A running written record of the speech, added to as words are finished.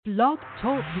Blog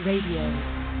Talk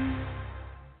Radio.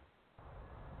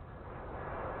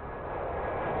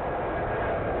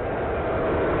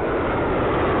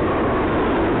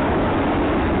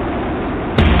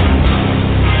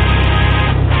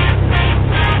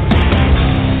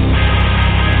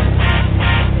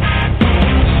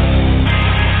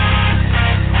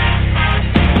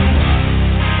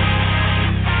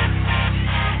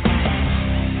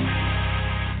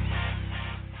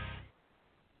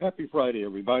 Happy Friday,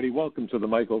 everybody. Welcome to the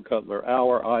Michael Cutler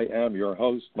Hour. I am your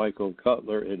host, Michael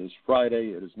Cutler. It is Friday.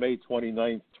 It is May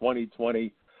 29th,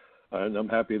 2020, and I'm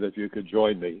happy that you could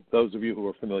join me. Those of you who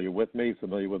are familiar with me,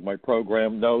 familiar with my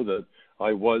program, know that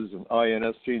I was an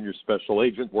INS senior special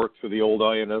agent, worked for the old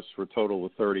INS for a total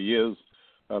of 30 years,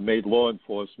 made law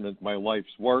enforcement my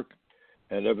life's work,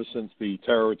 and ever since the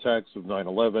terror attacks of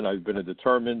 9/11, I've been a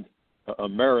determined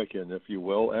American, if you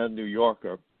will, and New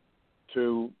Yorker,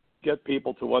 to get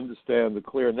people to understand the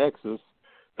clear nexus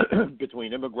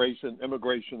between immigration,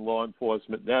 law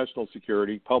enforcement, national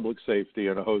security, public safety,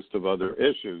 and a host of other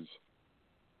issues.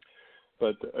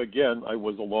 But again, I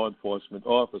was a law enforcement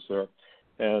officer.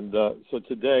 And so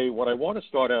today, what I want to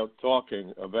start out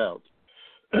talking about,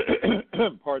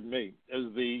 pardon me,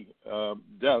 is the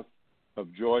death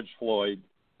of George Floyd,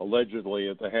 allegedly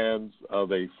at the hands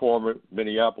of a former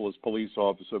Minneapolis police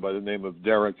officer by the name of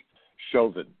Derek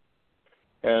Chauvin.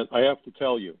 And I have to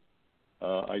tell you,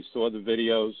 I saw the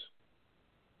videos.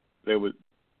 They were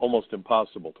almost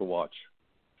impossible to watch.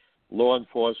 Law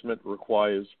enforcement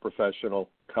requires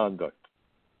professional conduct,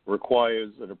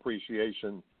 requires an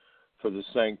appreciation for the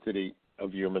sanctity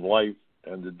of human life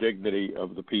and the dignity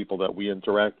of the people that we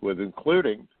interact with,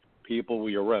 including people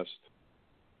we arrest.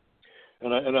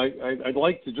 And I'd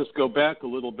like to just go back a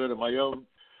little bit of my own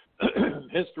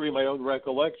history, my own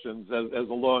recollections as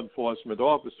a law enforcement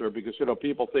officer, because,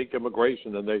 people think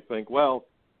immigration and they think, well,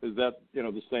 is that,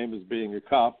 the same as being a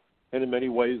cop? And in many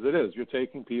ways it is. You're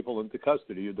taking people into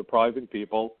custody. You're depriving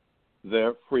people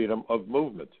their freedom of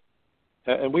movement.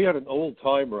 And we had an old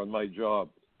timer on my job,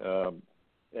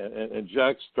 and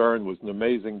Jack Stern was an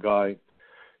amazing guy.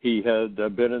 He had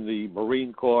been in the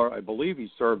Marine Corps. I believe he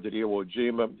served at Iwo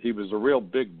Jima. He was a real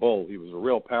big bull. He was a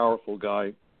real powerful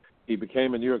guy. He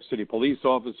became a New York City police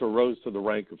officer, rose to the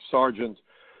rank of sergeant,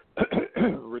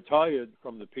 retired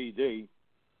from the PD,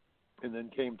 and then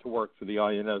came to work for the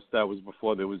INS. That was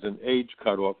before there was an age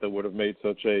cutoff that would have made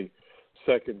such a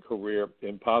second career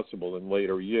impossible in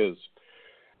later years.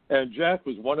 And Jack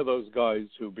was one of those guys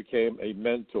who became a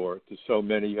mentor to so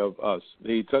many of us.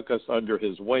 He took us under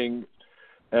his wing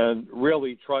and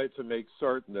really tried to make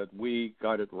certain that we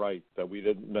got it right, that we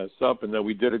didn't mess up, and that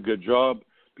we did a good job,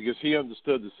 because he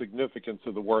understood the significance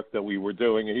of the work that we were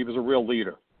doing, and he was a real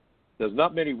leader. There's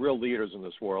not many real leaders in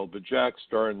this world, but Jack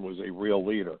Stern was a real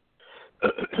leader.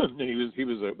 And he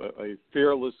was a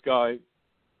fearless guy,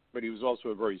 but he was also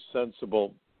a very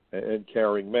sensible and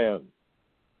caring man.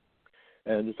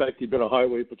 And, in fact, he'd been a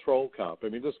highway patrol cop. I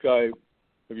mean, this guy,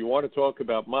 if you want to talk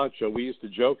about macho, we used to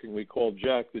jokingly call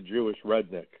Jack the Jewish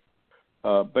redneck.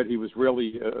 But he was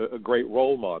really a great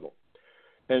role model.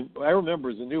 And I remember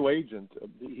as a new agent,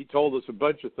 he told us a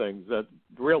bunch of things that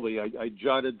really I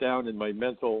jotted down in my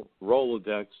mental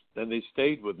Rolodex, and they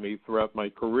stayed with me throughout my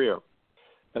career.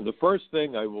 And the first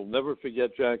thing I will never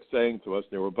forget Jack saying to us,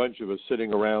 there were a bunch of us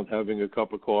sitting around having a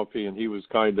cup of coffee, and he was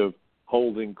kind of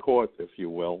holding court, if you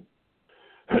will.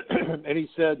 And he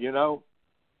said,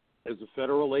 as a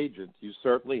federal agent, you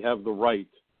certainly have the right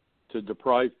to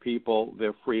deprive people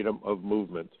their freedom of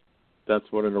movement. That's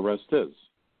what an arrest is.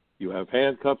 You have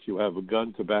handcuffs, you have a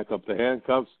gun to back up the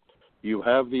handcuffs. You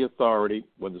have the authority,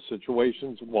 when the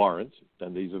situations warrant,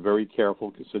 and these are very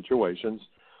careful situations,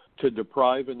 to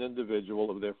deprive an individual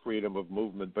of their freedom of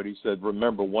movement. But he said,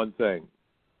 remember one thing,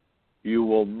 you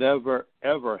will never,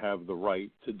 ever have the right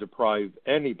to deprive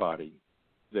anybody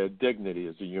their dignity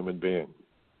as a human being.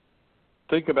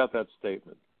 Think about that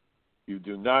statement. You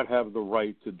do not have the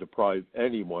right to deprive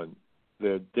anyone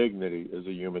their dignity as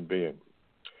a human being.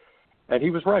 And he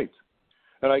was right.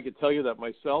 And I can tell you that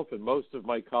myself and most of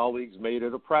my colleagues made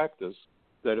it a practice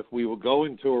that if we were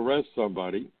going to arrest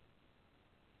somebody,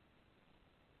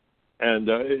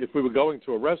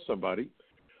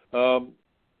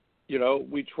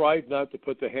 we tried not to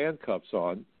put the handcuffs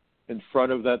on in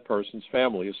front of that person's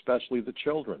family, especially the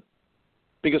children.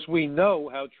 Because we know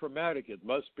how traumatic it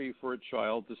must be for a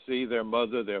child to see their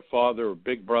mother, their father, or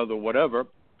big brother, whatever,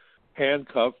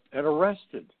 handcuffed and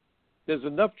arrested. There's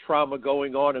enough trauma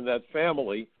going on in that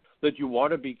family that you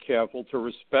want to be careful to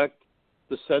respect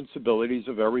the sensibilities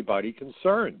of everybody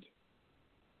concerned.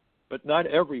 But not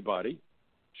everybody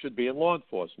should be in law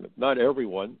enforcement. Not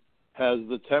everyone has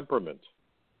the temperament.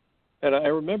 And I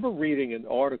remember reading an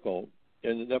article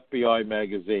in an FBI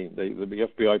magazine. The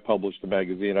FBI published a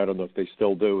magazine. I don't know if they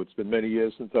still do. It's been many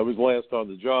years since I was last on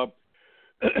the job.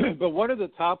 But one of the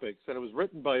topics, and it was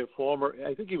written by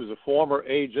I think he was a former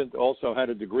agent, also had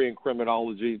a degree in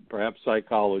criminology, perhaps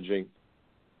psychology.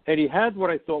 And he had what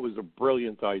I thought was a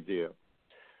brilliant idea.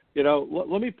 You know,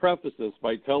 let me preface this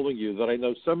by telling you that I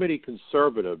know so many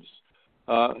conservatives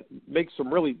make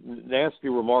some really nasty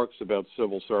remarks about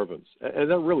civil servants.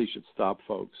 And that really should stop,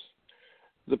 folks.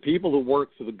 The people who work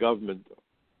for the government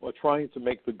are trying to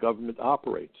make the government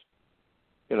operate.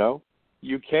 You know,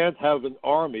 you can't have an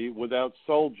army without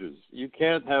soldiers. You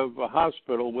can't have a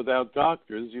hospital without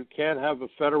doctors. You can't have a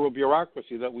federal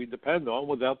bureaucracy that we depend on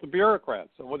without the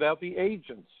bureaucrats and without the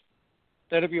agents.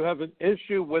 And if you have an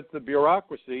issue with the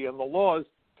bureaucracy and the laws,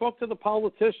 talk to the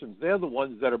politicians. They're the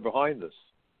ones that are behind this.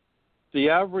 The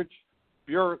average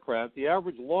bureaucrat, the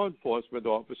average law enforcement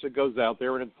officer goes out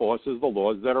there and enforces the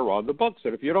laws that are on the books.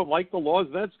 And if you don't like the laws,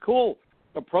 that's cool.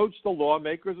 Approach the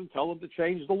lawmakers and tell them to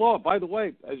change the law. By the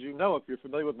way, as you know, if you're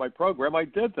familiar with my program, I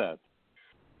did that.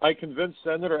 I convinced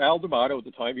Senator Al D'Amato at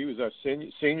the time, he was our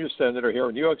senior senator here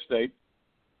in New York State,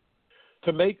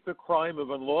 to make the crime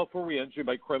of unlawful reentry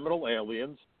by criminal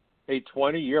aliens a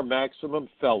 20-year maximum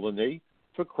felony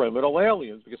for criminal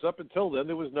aliens, because up until then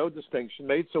there was no distinction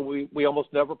made, so we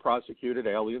almost never prosecuted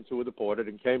aliens who were deported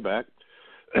and came back.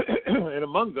 And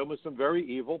among them were some very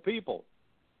evil people.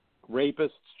 Rapists,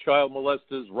 child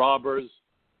molesters, robbers,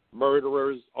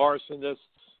 murderers, arsonists,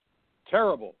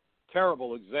 terrible,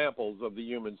 terrible examples of the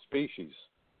human species.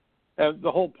 And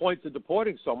the whole point of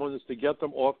deporting someone is to get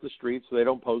them off the streets so they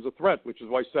don't pose a threat, which is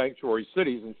why sanctuary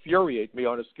cities infuriate me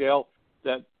on a scale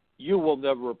that you will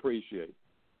never appreciate.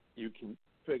 You can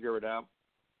figure it out.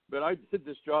 But I did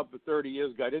this job for 30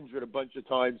 years, got injured a bunch of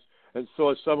times, and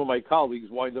saw some of my colleagues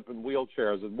wind up in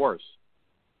wheelchairs and worse.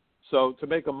 So to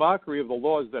make a mockery of the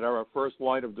laws that are our first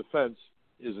line of defense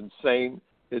is insane.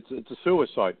 It's a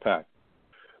suicide pact.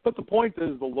 But the point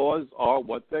is the laws are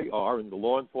what they are, and the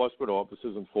law enforcement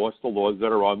officers enforce the laws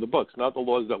that are on the books, not the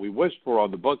laws that we wished for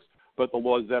on the books, but the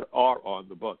laws that are on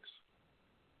the books.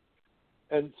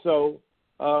 And so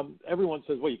everyone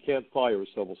says, well, you can't fire a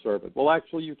civil servant. Well,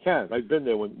 actually, you can. I've been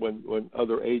there when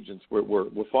other agents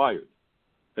were fired.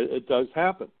 It does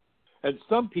happen. And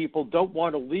some people don't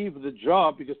want to leave the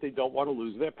job because they don't want to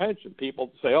lose their pension.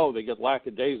 People say, oh, they get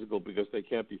lackadaisical because they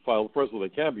can't be fired. First of all, they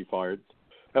can be fired.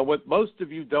 And what most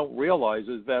of you don't realize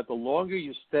is that the longer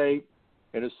you stay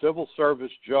in a civil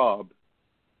service job,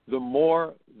 the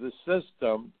more the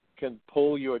system can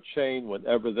pull your chain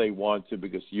whenever they want to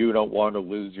because you don't want to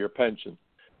lose your pension.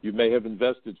 You may have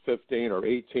invested 15 or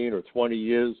 18 or 20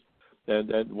 years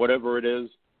and whatever it is.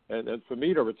 And for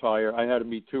me to retire, I had to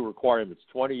meet two requirements,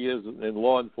 20 years in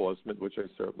law enforcement, which I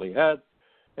certainly had,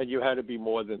 and you had to be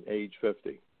more than age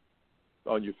 50.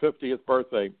 On your 50th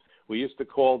birthday, we used to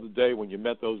call the day when you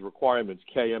met those requirements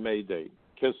KMA Day,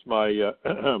 kiss my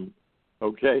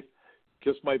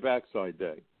backside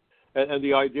day. And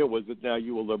the idea was that now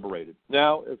you were liberated.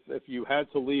 Now, if you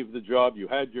had to leave the job, you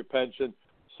had your pension,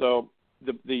 so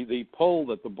the pull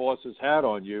that the bosses had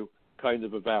on you kind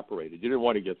of evaporated. You didn't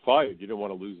want to get fired. You didn't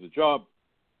want to lose the job.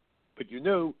 But you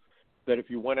knew that if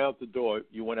you went out the door,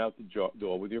 you went out the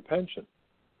door with your pension.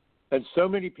 And so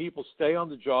many people stay on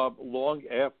the job long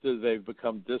after they've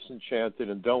become disenchanted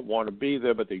and don't want to be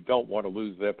there, but they don't want to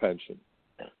lose their pension.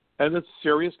 And it's a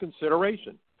serious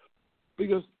consideration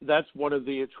because that's one of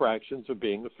the attractions of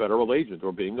being a federal agent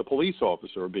or being a police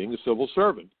officer or being a civil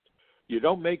servant. You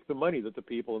don't make the money that the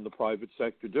people in the private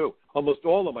sector do. Almost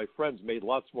all of my friends made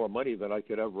lots more money than I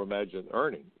could ever imagine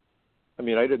earning. I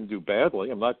mean, I didn't do badly.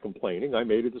 I'm not complaining. I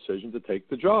made a decision to take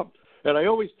the job. And I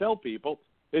always tell people,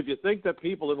 if you think that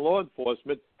people in law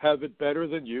enforcement have it better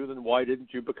than you, then why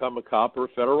didn't you become a cop or a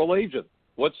federal agent?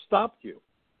 What stopped you?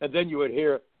 And then you would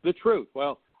hear the truth.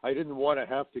 Well, I didn't want to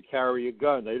have to carry a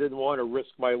gun. I didn't want to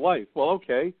risk my life. Well,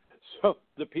 okay. So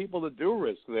the people that do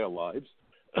risk their lives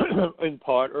in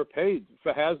part are paid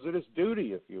for hazardous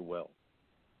duty, if you will.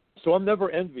 So I'm never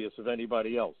envious of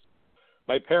anybody else.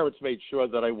 My parents made sure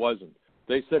that I wasn't.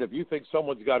 They said, if you think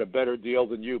someone's got a better deal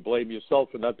than you, blame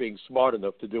yourself for not being smart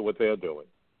enough to do what they're doing.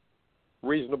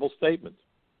 Reasonable statement.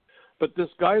 But this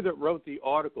guy that wrote the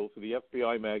article for the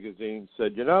FBI magazine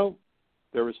said, you know,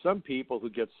 there are some people who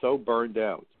get so burned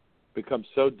out, become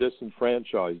so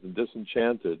disenfranchised and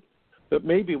disenchanted, that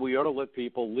maybe we ought to let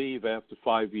people leave after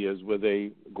 5 years with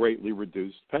a greatly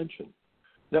reduced pension.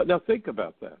 Now think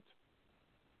about that.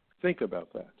 Think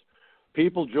about that.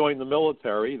 People join the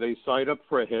military. They sign up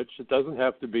for a hitch. It doesn't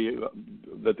have to be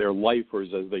that they're lifers,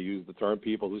 as they use the term,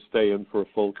 people who stay in for a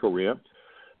full career.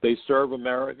 They serve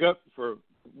America for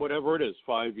whatever it is,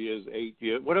 5 years, 8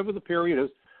 years, whatever the period is,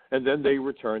 and then they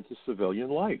return to civilian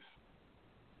life.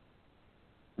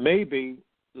 Maybe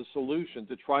the solution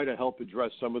to try to help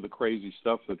address some of the crazy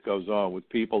stuff that goes on with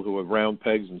people who have round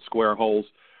pegs and square holes,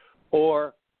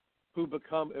 or who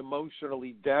become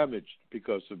emotionally damaged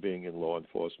because of being in law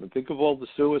enforcement. Think of all the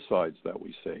suicides that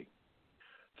we see.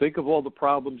 Think of all the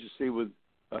problems you see with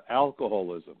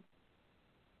alcoholism.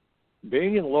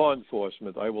 Being in law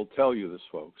enforcement, I will tell you this,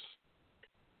 folks,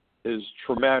 is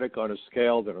traumatic on a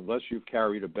scale that unless you've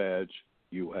carried a badge,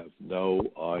 you have no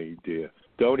idea.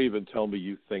 Don't even tell me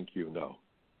you think you know.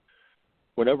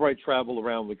 Whenever I travel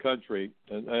around the country,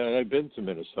 and I've been to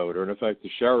Minnesota, and in fact the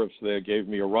sheriffs there gave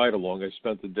me a ride along. I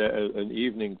spent an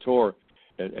evening tour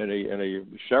in a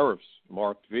sheriff's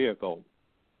marked vehicle.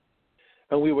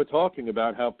 And we were talking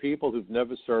about how people who've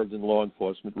never served in law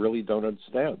enforcement really don't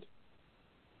understand.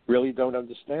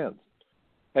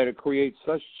 And it creates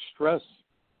such stress.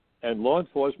 And law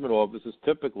enforcement officers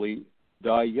typically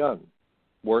die young,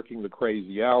 working the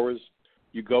crazy hours.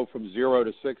 You go from 0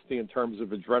 to 60 in terms of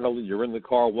adrenaline. You're in the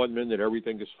car 1 minute,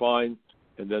 everything is fine,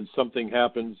 and then something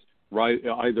happens right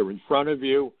either in front of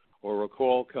you or a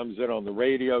call comes in on the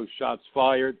radio, shots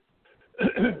fired,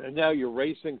 and now you're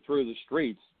racing through the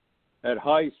streets at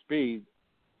high speed,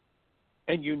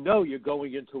 and you know you're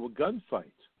going into a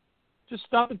gunfight. Just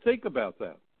stop and think about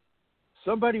that.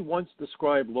 Somebody once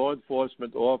described law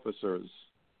enforcement officers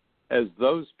as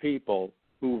those people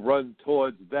who run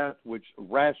towards that which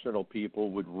rational people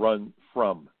would run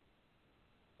from.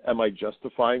 Am I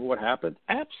justifying what happened?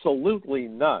 Absolutely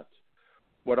not.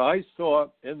 What I saw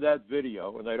in that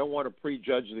video, and I don't want to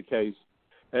prejudge the case,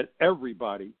 and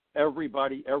everybody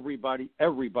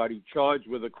charged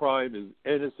with a crime is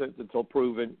innocent until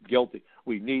proven guilty.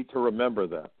 We need to remember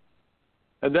that.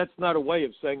 And that's not a way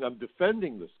of saying I'm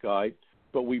defending this guy,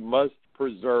 but we must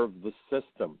preserve the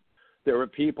system. There are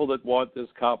people that want this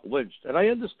cop lynched, and I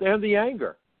understand the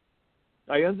anger.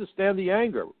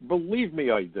 Believe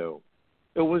me, I do.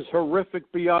 It was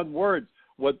horrific beyond words.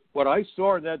 What I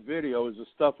saw in that video is the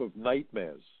stuff of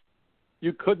nightmares.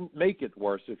 You couldn't make it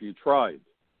worse if you tried.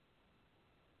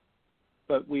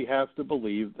 But we have to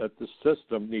believe that the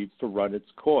system needs to run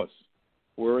its course.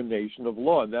 We're a nation of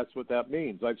law, and that's what that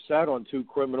means. I've sat on 2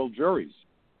 criminal juries.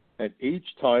 And each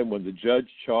time when the judge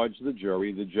charged the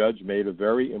jury, the judge made a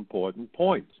very important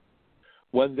point.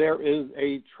 When there is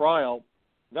a trial,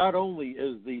 not only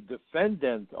is the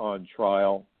defendant on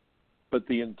trial, but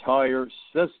the entire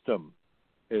system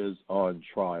is on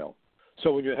trial.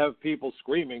 So when you have people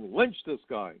screaming, lynch this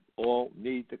guy, all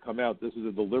need to come out. This is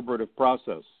a deliberative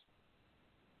process.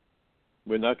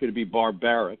 We're not going to be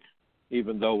barbaric,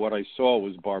 even though what I saw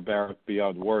was barbaric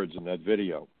beyond words in that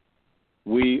video.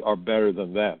 We are better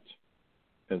than that.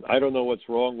 And I don't know what's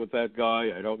wrong with that guy.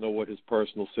 I don't know what his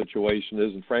personal situation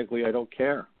is. And frankly, I don't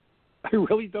care. I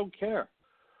really don't care.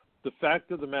 The fact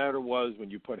of the matter was,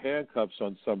 when you put handcuffs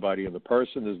on somebody and the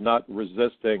person is not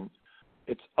resisting,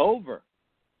 it's over.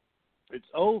 It's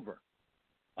over.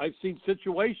 I've seen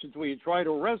situations where you try to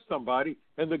arrest somebody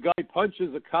and the guy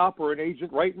punches a cop or an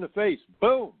agent right in the face.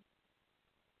 Boom.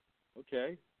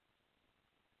 Okay.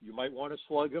 You might want to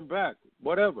slug him back,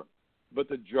 whatever. But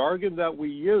the jargon that we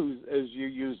use is you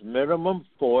use minimum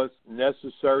force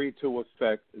necessary to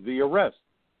effect the arrest.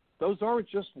 Those aren't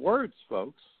just words,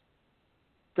 folks.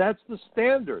 That's the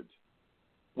standard.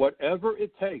 Whatever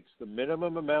it takes, the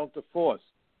minimum amount of force.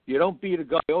 You don't beat a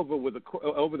guy over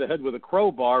the head with a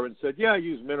crowbar and said, yeah, I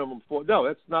use minimum force. No,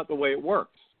 that's not the way it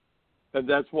works. And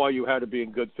that's why you had to be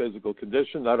in good physical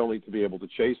condition, not only to be able to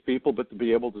chase people, but to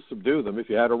be able to subdue them if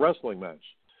you had a wrestling match.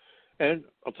 And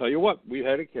I'll tell you what, we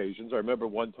had occasions. I remember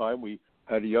one time we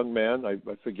had a young man, I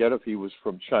forget if he was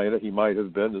from China, he might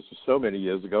have been. This was so many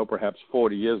years ago, perhaps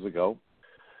 40 years ago.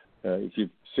 If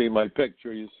you've seen my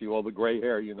picture, you see all the gray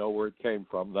hair, you know where it came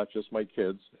from, not just my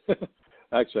kids.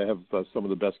 Actually, I have some of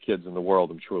the best kids in the world.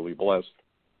 I'm truly blessed.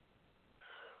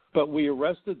 But we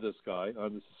arrested this guy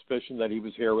on the suspicion that he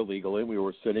was here illegally. We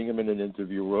were sitting him in an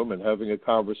interview room and having a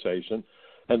conversation.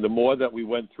 And the more that we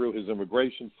went through his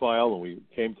immigration file, and we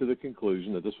came to the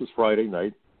conclusion that this was Friday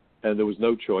night, and there was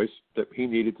no choice, that he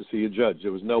needed to see a judge.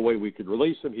 There was no way we could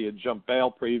release him. He had jumped bail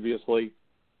previously.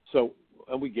 So,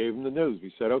 and we gave him the news.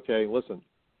 We said, okay, listen,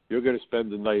 you're going to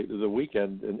spend the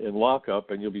weekend in lockup,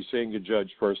 and you'll be seeing a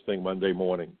judge first thing Monday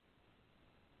morning.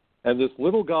 And this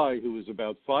little guy who was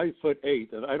about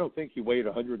 5'8", and I don't think he weighed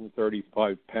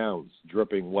 135 pounds,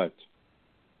 dripping wet,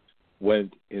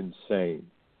 went insane.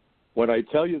 When I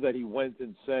tell you that he went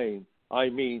insane, I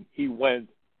mean he went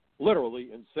literally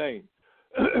insane.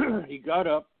 He got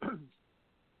up,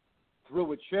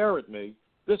 threw a chair at me.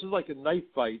 This is like a knife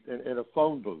fight in a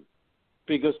phone booth,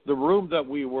 because the room that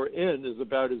we were in is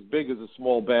about as big as a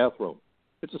small bathroom.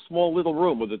 It's a small little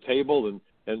room with a table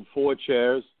and 4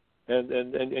 chairs,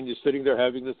 and you're sitting there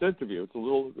having this interview. It's a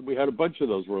little. We had a bunch of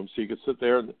those rooms, so you could sit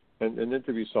there and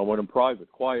interview someone in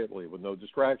private, quietly, with no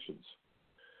distractions.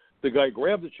 The guy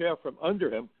grabbed the chair from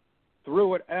under him,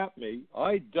 threw it at me.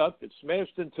 I ducked. It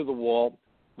smashed into the wall.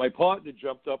 My partner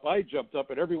jumped up. I jumped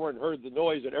up, and everyone heard the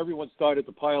noise, and everyone started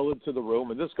to pile into the room,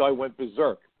 and this guy went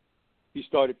berserk. He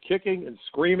started kicking and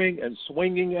screaming and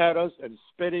swinging at us and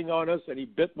spitting on us, and he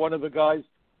bit one of the guys.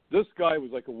 This guy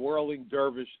was like a whirling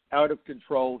dervish, out of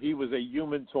control. He was a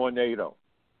human tornado,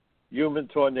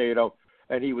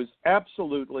 and he was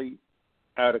absolutely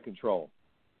out of control.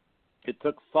 It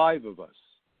took 5 of us.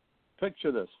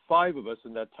 Picture this, 5 of us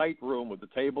in that tight room with the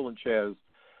table and chairs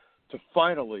to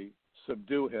finally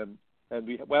subdue him. And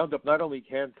we wound up not only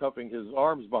handcuffing his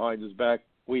arms behind his back,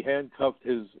 we handcuffed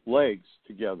his legs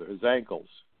together, his ankles,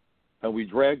 and we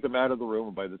dragged him out of the room.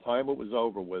 And by the time it was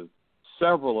over with,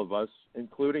 several of us,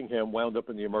 including him, wound up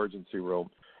in the emergency room.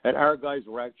 And our guys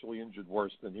were actually injured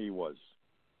worse than he was.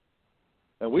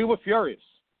 And we were furious.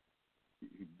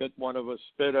 He bit one of us,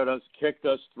 spit at us, kicked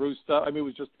us, threw stuff. I mean, it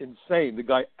was just insane. The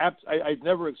guy, I'd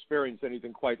never experienced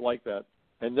anything quite like that,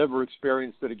 and never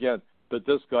experienced it again. But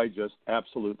this guy just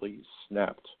absolutely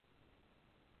snapped.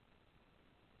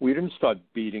 We didn't start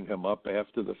beating him up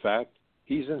after the fact.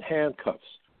 He's in handcuffs.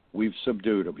 We've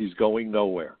subdued him. He's going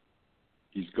nowhere.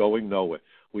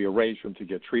 We arranged for him to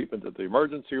get treatment at the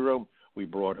emergency room. We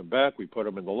brought him back. We put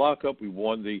him in the lockup. We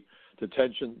warned the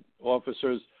detention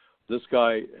officers, this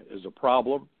guy is a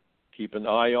problem. Keep an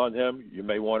eye on him. You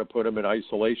may want to put him in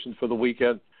isolation for the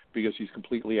weekend because he's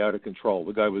completely out of control.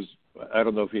 The guy was, I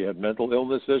don't know if he had mental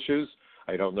illness issues.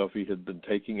 I don't know if he had been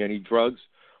taking any drugs.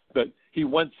 But he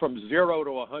went from 0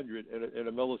 to 100 in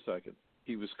a millisecond.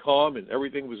 He was calm and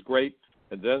everything was great.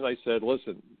 And then I said,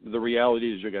 listen, the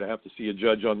reality is you're going to have to see a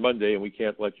judge on Monday and we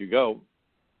can't let you go.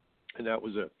 And that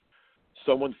was it.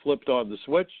 Someone flipped on the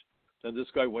switch and this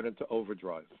guy went into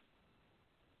overdrive.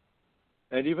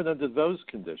 And even under those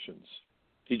conditions,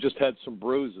 he just had some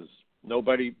bruises.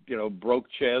 Nobody, broke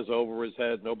chairs over his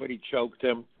head. Nobody choked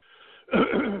him.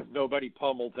 Nobody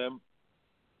pummeled him.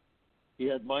 He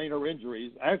had minor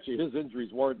injuries. Actually, his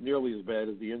injuries weren't nearly as bad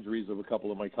as the injuries of a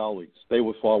couple of my colleagues. They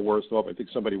were far worse off. I think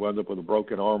somebody wound up with a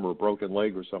broken arm or a broken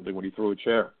leg or something when he threw a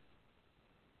chair.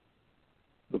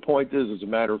 The point is, it's a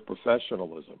matter of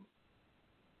professionalism.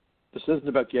 This isn't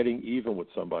about getting even with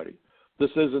somebody.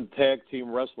 This isn't tag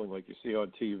team wrestling like you see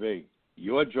on TV.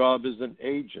 Your job as an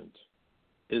agent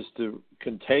is to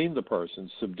contain the person,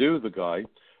 subdue the guy,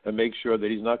 and make sure that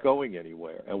he's not going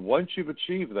anywhere. And once you've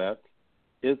achieved that,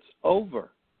 it's over.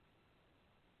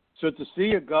 So to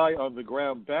see a guy on the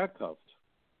ground backcuffed,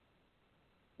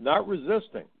 not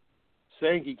resisting,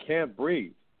 saying he can't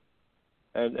breathe,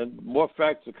 and more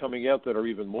facts are coming out that are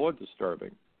even more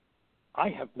disturbing, I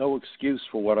have no excuse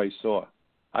for what I saw.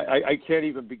 I can't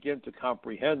even begin to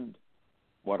comprehend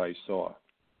what I saw.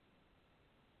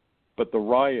 But the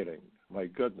rioting, my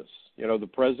goodness. The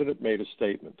president made a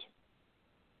statement,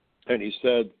 and he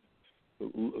said,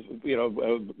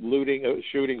 looting,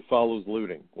 shooting follows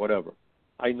looting, whatever.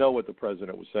 I know what the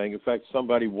president was saying. In fact,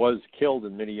 somebody was killed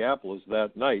in Minneapolis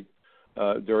that night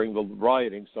during the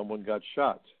rioting. Someone got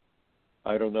shot.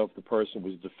 I don't know if the person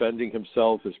was defending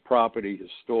himself, his property, his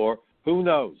store. Who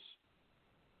knows?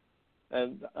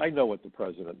 And I know what the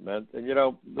president meant. And,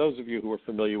 those of you who are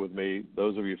familiar with me,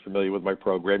 those of you familiar with my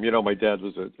program, my dad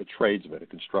was a tradesman, a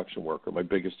construction worker, my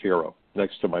biggest hero,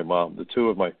 next to my mom.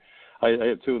 I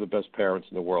had 2 of the best parents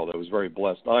in the world. I was very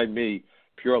blessed. I'm me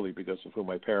purely because of who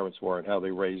my parents were and how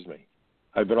they raised me.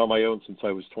 I've been on my own since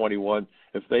I was 21.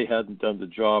 If they hadn't done the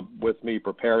job with me,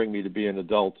 preparing me to be an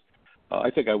adult, I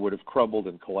think I would have crumbled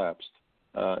and collapsed.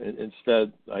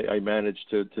 Instead, I managed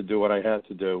to do what I had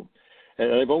to do.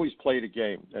 And I've always played a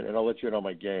game, and I'll let you know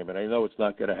my game, and I know it's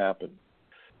not going to happen.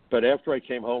 But after I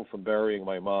came home from burying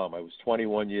my mom, I was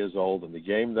 21 years old, and the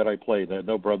game that I played, I had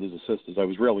no brothers or sisters. I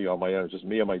was really on my own. It was just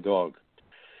me and my dog.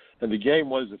 And the game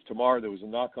was, if tomorrow there was a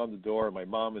knock on the door and my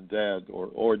mom and dad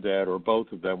or dad or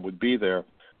both of them would be there,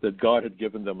 that God had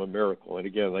given them a miracle. And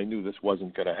again, I knew this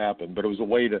wasn't going to happen, but it was a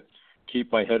way to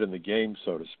keep my head in the game,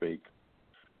 so to speak,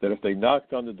 that if they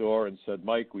knocked on the door and said,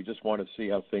 Mike, we just want to see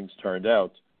how things turned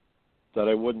out, that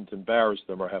I wouldn't embarrass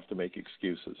them or have to make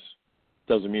excuses.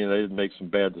 Doesn't mean I didn't make some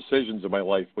bad decisions in my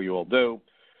life. We all do.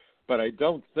 But I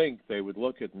don't think they would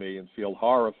look at me and feel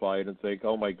horrified and think,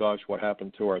 oh, my gosh, what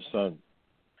happened to our son?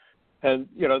 And,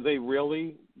 they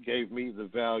really gave me the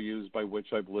values by which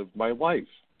I've lived my life.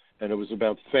 And it was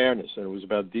about fairness, and it was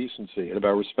about decency, and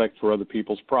about respect for other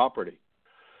people's property.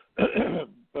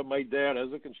 But my dad,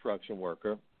 as a construction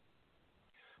worker,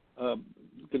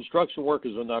 construction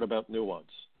workers are not about nuance.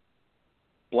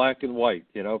 Black and white.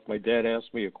 If my dad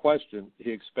asked me a question,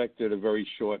 he expected a very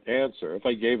short answer. If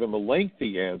I gave him a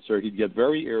lengthy answer, he'd get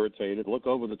very irritated, look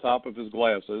over the top of his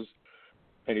glasses,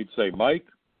 and he'd say, Mike,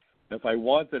 if I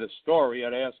wanted a story,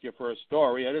 I'd ask you for a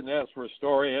story. I didn't ask for a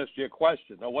story. I asked you a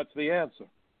question. Now, what's the answer?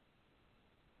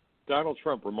 Donald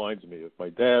Trump reminds me of my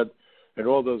dad and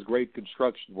all those great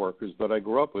construction workers that I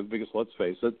grew up with because, let's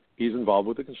face it, he's involved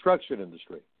with the construction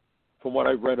industry. From what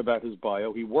I've read about his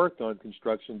bio, he worked on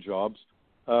construction jobs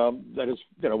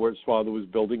where his father was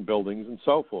building buildings and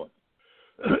so forth.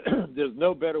 There's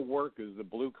no better workers than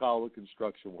blue-collar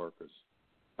construction workers.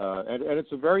 And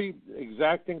it's a very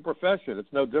exacting profession.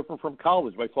 It's no different from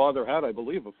college. My father had, I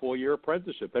believe, a 4-year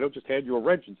apprenticeship. They don't just hand you a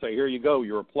wrench and say, here you go,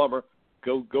 you're a plumber,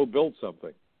 go build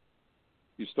something.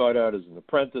 You start out as an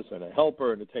apprentice and a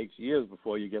helper, and it takes years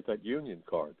before you get that union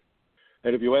card.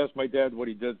 And if you ask my dad what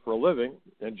he did for a living,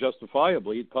 and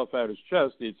justifiably, he'd puff out his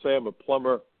chest, he'd say, I'm a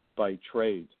plumber by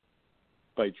trade,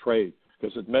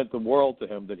 because it meant the world to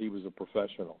him that he was a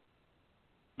professional.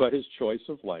 But his choice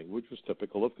of language was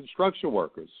typical of construction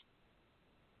workers.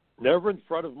 Never in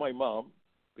front of my mom,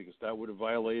 because that would have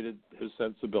violated his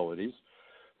sensibilities,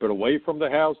 but away from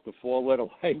the house, the 4-letter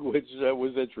language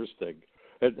was interesting.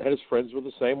 And his friends were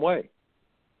the same way.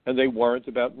 And they weren't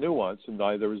about nuance, and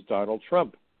neither is Donald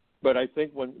Trump. But I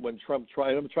think when Trump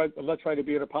tried, I'm not trying to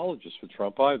be an apologist for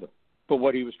Trump either. But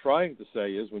what he was trying to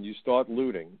say is when you start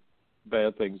looting,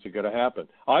 bad things are going to happen.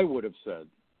 I would have said,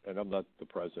 and I'm not the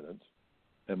president,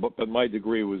 but my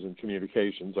degree was in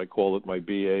communications. I call it my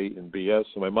BA in BS.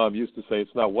 And my mom used to say,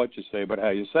 it's not what you say, but how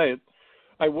you say it.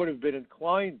 I would have been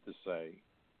inclined to say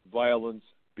violence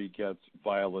begets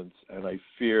violence, and I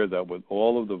fear that with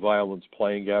all of the violence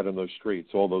playing out in those streets,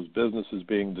 all those businesses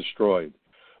being destroyed,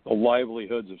 the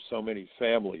livelihoods of so many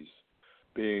families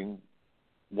being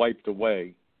wiped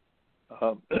away,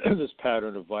 this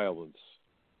pattern of violence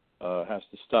has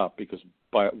to stop because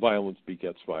violence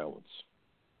begets violence.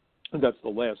 And that's the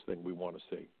last thing we want to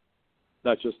see,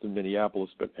 not just in Minneapolis,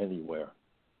 but anywhere.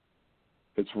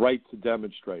 It's right to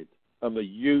demonstrate. I'm a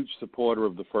huge supporter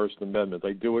of the First Amendment.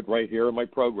 I do it right here in my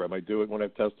program. I do it when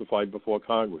I've testified before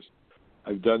Congress.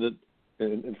 I've done it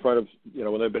in front of,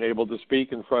 when I've been able to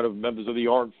speak in front of members of the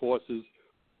armed forces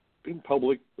in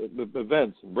public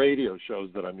events and radio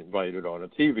shows that I'm invited on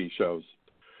and TV shows.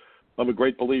 I'm a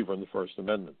great believer in the First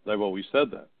Amendment. I've always said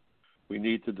that. We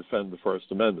need to defend the First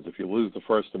Amendment. If you lose the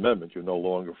First Amendment, you're no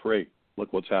longer free.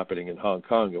 Look what's happening in Hong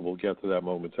Kong, and we'll get to that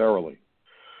momentarily.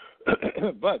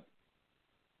 But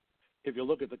if you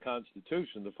look at the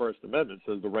Constitution, the First Amendment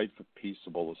says the right for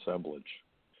peaceable assemblage,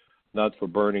 not for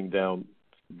burning down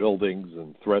buildings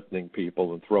and threatening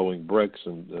people and throwing bricks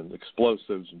and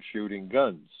explosives and shooting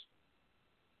guns.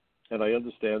 And I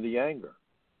understand the anger.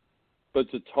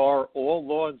 But to tar all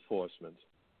law enforcement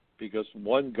because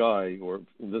one guy, or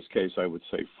in this case I would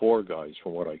say 4 guys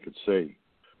from what I could see,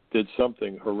 did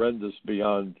something horrendous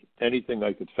beyond anything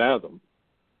I could fathom,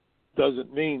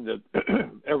 doesn't mean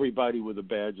that everybody with a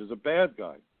badge is a bad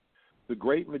guy. The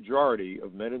great majority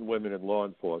of men and women in law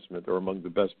enforcement are among the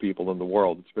best people in the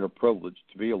world. It's been a privilege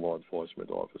to be a law enforcement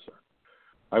officer.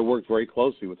 I worked very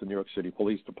closely with the New York City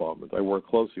Police Department. I worked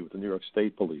closely with the New York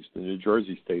State Police, the New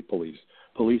Jersey State Police,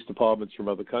 police departments from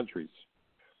other countries.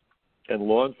 And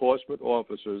law enforcement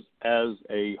officers as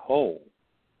a whole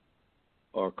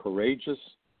are courageous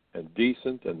and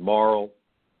decent and moral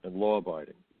and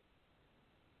law-abiding.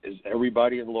 Is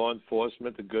everybody in law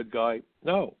enforcement a good guy?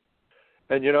 No.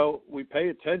 And, we pay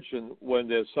attention when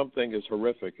there's something as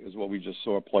horrific as what we just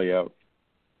saw play out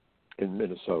in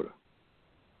Minnesota.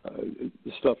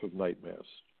 The stuff of nightmares.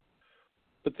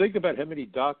 But think about how many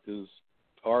doctors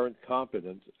are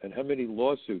incompetent and how many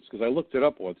lawsuits, because I looked it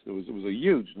up once, it was a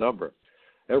huge number.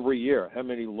 Every year, how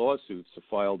many lawsuits are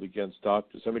filed against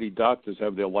doctors, how many doctors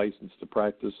have their license to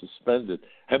practice suspended,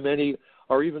 how many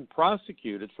are even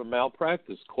prosecuted for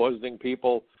malpractice, causing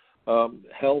people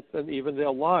health and even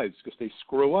their lives because they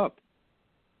screw up.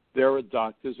 There are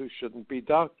doctors who shouldn't be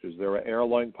doctors. There are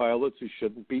airline pilots who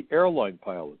shouldn't be airline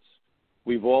pilots.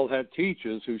 We've all had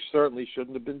teachers who certainly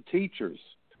shouldn't have been teachers.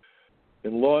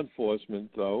 In law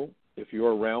enforcement, though, if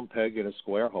you're a round peg in a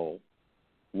square hole,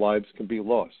 lives can be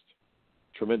lost.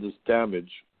 Tremendous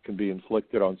damage can be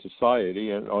inflicted on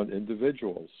society and on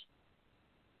individuals.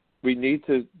 We need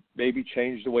to maybe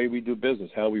change the way we do business,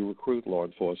 how we recruit law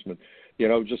enforcement.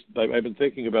 I've been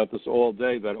thinking about this all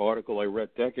day, that article I read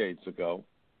decades ago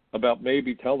about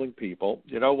maybe telling people,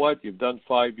 you know what, you've done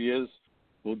 5 years,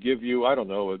 we'll give you, I don't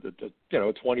know, a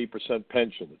 20%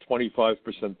 pension, a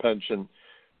 25% pension.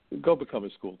 Go become a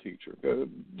school teacher.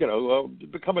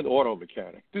 Become an auto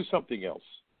mechanic. Do something else.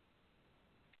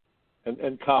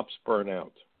 And cops burn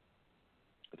out.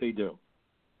 They do.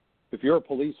 If you're a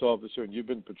police officer and you've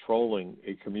been patrolling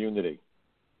a community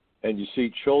and you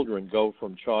see children go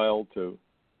from child to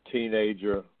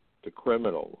teenager to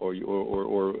criminal,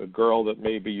 or a girl that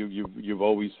maybe you've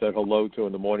always said hello to,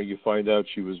 in the morning you find out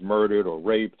she was murdered or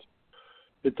raped,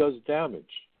 it does damage.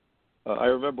 I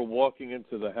remember walking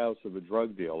into the house of a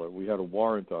drug dealer. We had a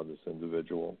warrant on this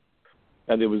individual,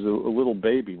 and there was a little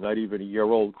baby, not even a year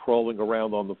old, crawling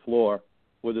around on the floor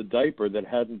with a diaper that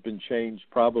hadn't been changed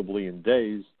probably in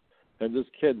days, and this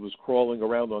kid was crawling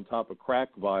around on top of crack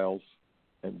vials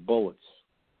and bullets.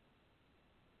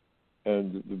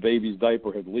 And the baby's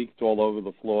diaper had leaked all over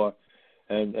the floor,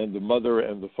 and the mother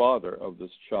and the father of this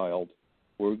child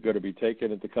were going to be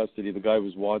taken into custody. The guy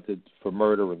was wanted for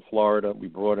murder in Florida. We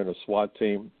brought in a SWAT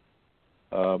team.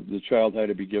 The child had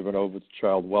to be given over to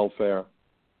child welfare.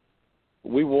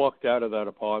 We walked out of that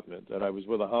apartment, and I was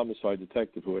with a homicide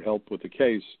detective who had helped with the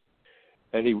case,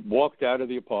 and he walked out of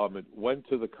the apartment, went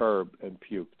to the curb, and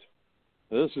puked.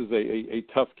 Now, this is a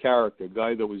tough character, a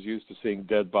guy that was used to seeing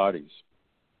dead bodies.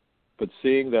 But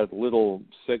seeing that little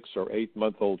 6 or 8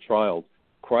 month old child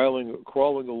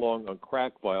crawling along on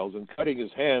crack vials and cutting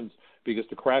his hands because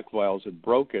the crack vials had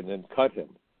broken and cut him.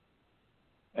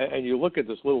 And you look at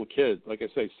this little kid, like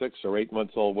I say, 6 or 8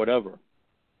 months old, whatever,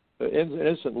 an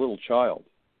innocent little child.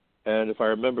 And if I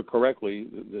remember correctly,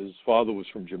 his father was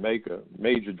from Jamaica. A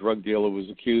major drug dealer was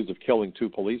accused of killing 2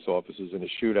 police officers in a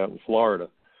shootout in Florida.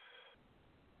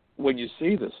 When you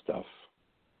see this stuff,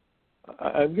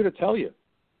 I'm going to tell you,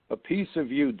 a piece of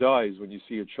you dies when you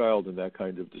see a child in that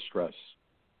kind of distress.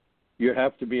 You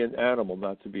have to be an animal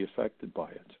not to be affected by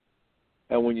it.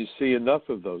 And when you see enough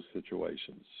of those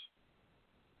situations,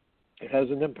 it has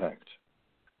an impact.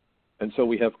 And so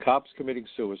we have cops committing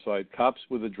suicide, cops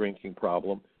with a drinking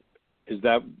problem. Is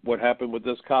that what happened with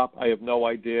this cop? I have no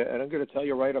idea. And I'm going to tell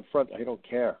you right up front, I don't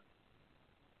care.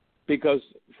 Because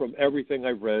from everything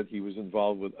I've read, he was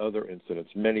involved with other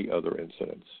incidents, many other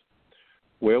incidents.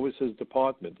 Where was his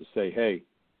department to say, hey,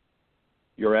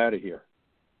 you're out of here?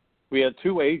 We had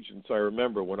 2 agents, I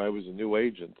remember, when I was a new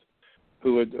agent,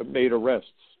 who had made arrests.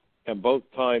 And both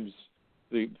times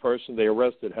the person they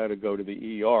arrested had to go to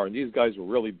the ER. And these guys were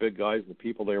really big guys, and the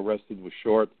people they arrested were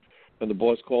short. And the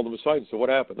boss called him aside and said, what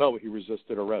happened? Oh, he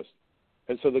resisted arrest.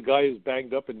 And so the guy is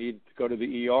banged up and needed to go to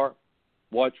the ER.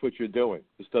 Watch what you're doing.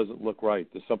 This doesn't look right.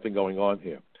 There's something going on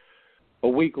here. A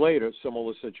week later,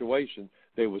 similar situation.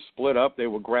 They were split up. They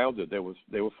were grounded. They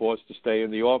were forced to stay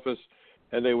in the office,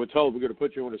 and they were told, we're going to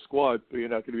put you in a squad, but you're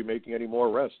not going to be making any more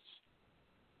arrests.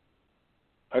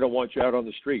 I don't want you out on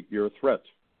the street. You're a threat.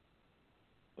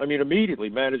 I mean, immediately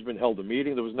management held a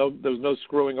meeting. There was no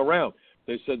screwing around.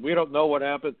 They said, we don't know what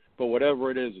happened, but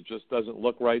whatever it is, it just doesn't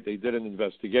look right. They did an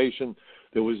investigation.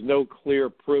 There was no clear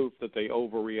proof that they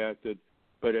overreacted,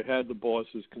 but it had the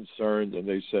bosses concerned, and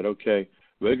they said, okay,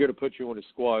 we're going to put you in a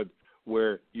squad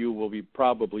where you will be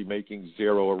probably making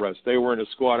 0 arrests. They were in a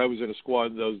squad. I was in a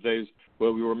squad in those days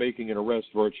where we were making an arrest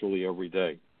virtually every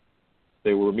day.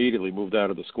 They were immediately moved out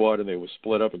of the squad, and they were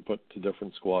split up and put to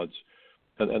different squads.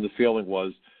 And the feeling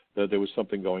was that there was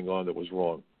something going on that was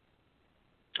wrong.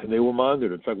 And they were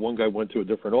monitored. In fact, one guy went to a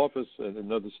different office in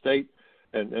another state,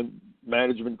 and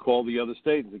management called the other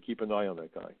state and to keep an eye on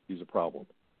that guy. He's a problem.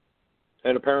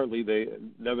 And apparently they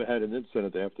never had an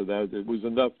incident after that. It was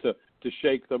enough to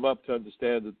shake them up to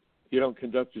understand that you don't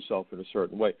conduct yourself in a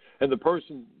certain way. And the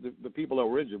people that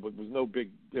were injured, was no big,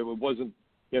 it wasn't,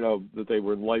 that they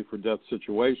were in life or death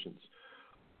situations.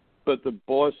 But the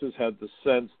bosses had the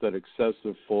sense that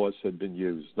excessive force had been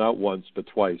used, not once, but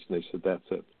twice. And they said, that's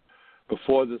it,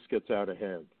 before this gets out of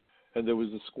hand. And there was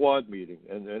a squad meeting,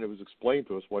 and it was explained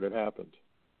to us what had happened.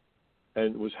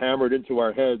 And it was hammered into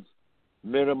our heads,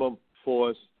 minimum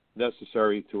force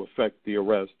necessary to effect the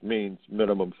arrest means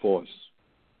minimum force.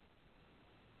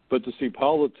 But to see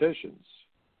politicians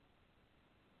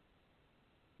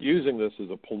using this as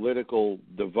a political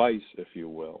device, if you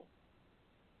will,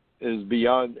 is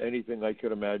beyond anything I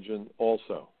could imagine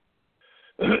also.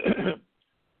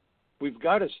 We've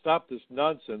got to stop this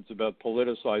nonsense about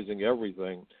politicizing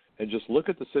everything and just look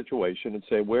at the situation and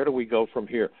say, where do we go from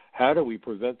here? How do we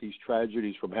prevent these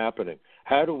tragedies from happening?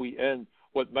 How do we end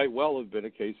what might well have been a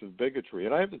case of bigotry?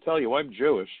 And I have to tell you, I'm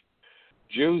Jewish,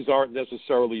 Jews aren't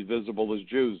necessarily visible as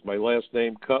Jews. My last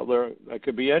name, Cutler, that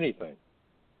could be anything.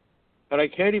 And I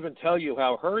can't even tell you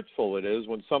how hurtful it is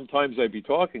when sometimes I'd be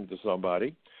talking to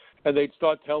somebody and they'd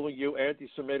start telling you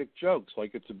anti-Semitic jokes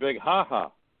like it's a big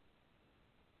ha-ha.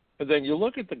 And then you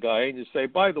look at the guy and you say,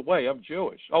 by the way, I'm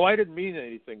Jewish. Oh, I didn't mean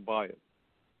anything by it.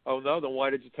 Oh, no, then why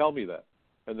did you tell me that?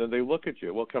 And then they look at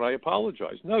you. Well, can I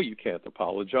apologize? No, you can't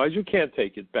apologize. You can't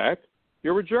take it back.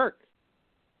 You're a jerk.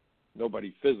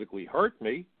 Nobody physically hurt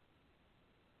me.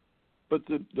 But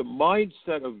the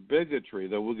mindset of bigotry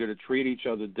that we're going to treat each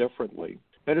other differently,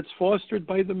 and it's fostered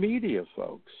by the media,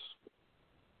 folks.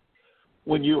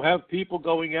 When you have people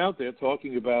going out there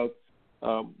talking about,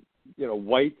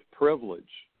 white privilege,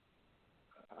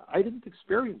 I didn't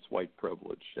experience white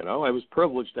privilege. I was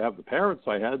privileged to have the parents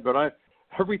I had, but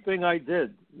everything I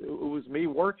did, it was me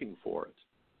working for it.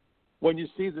 When you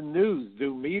see the news,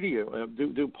 do media,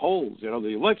 do polls, the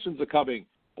elections are coming,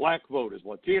 black voters,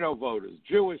 Latino voters,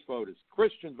 Jewish voters,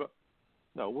 Christian voters.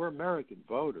 No, we're American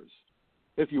voters.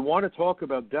 If you want to talk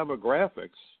about demographics,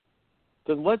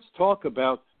 then let's talk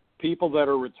about people that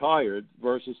are retired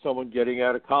versus someone getting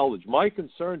out of college. My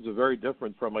concerns are very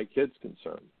different from my kids'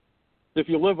 concerns. If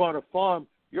you live on a farm,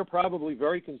 you're probably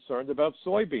very concerned about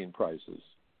soybean prices.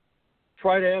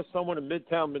 Try to ask someone in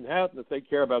Midtown Manhattan if they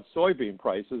care about soybean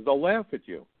prices, they'll laugh at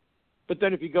you. But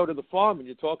then if you go to the farm and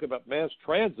you talk about mass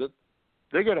transit,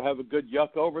 they're going to have a good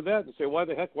yuck over that and say, why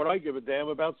the heck would I give a damn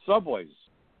about subways?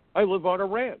 I live on a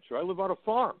ranch or I live on a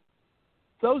farm.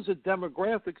 Those are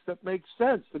demographics that make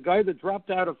sense. The guy that dropped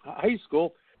out of high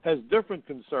school has different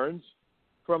concerns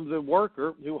from the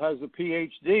worker who has a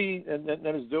PhD and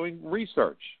is doing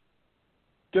research.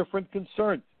 Different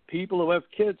concerns. People who have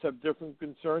kids have different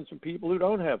concerns from people who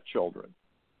don't have children.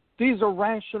 These are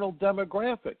rational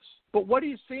demographics. But what do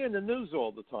you see in the news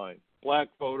all the time? Black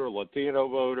voter, Latino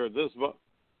voter, this vote.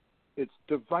 It's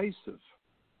divisive.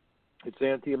 It's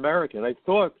anti-American. I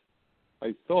thought,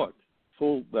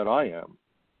 fool that I am,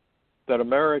 that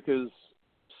America's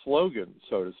slogan,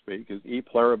 so to speak, is e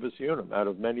pluribus unum, out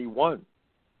of many one.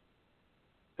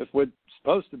 If we're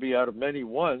supposed to be out of many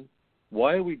one,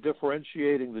 why are we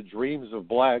differentiating the dreams of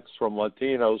blacks from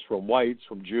Latinos, from whites,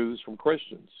 from Jews, from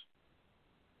Christians?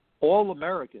 All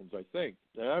Americans, I think,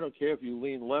 and I don't care if you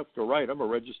lean left or right, I'm a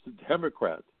registered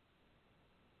Democrat.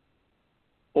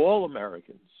 All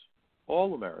Americans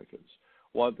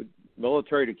want the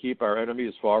military to keep our enemy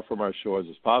as far from our shores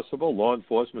as possible, law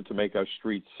enforcement to make our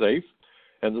streets safe,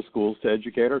 and the schools to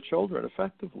educate our children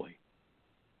effectively.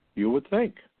 You would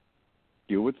think.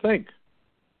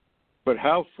 But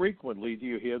how frequently do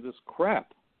you hear this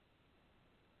crap?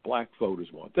 Black voters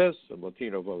want this, and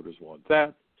Latino voters want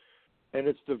that. And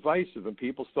it's divisive, and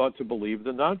people start to believe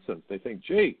the nonsense. They think,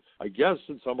 gee, I guess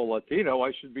since I'm a Latino,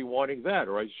 I should be wanting that,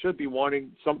 or I should be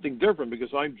wanting something different because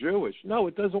I'm Jewish. No,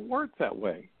 it doesn't work that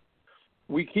way.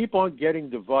 We keep on getting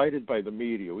divided by the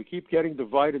media. We keep getting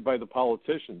divided by the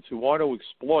politicians who want to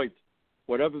exploit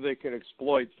whatever they can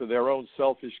exploit for their own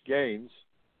selfish gains.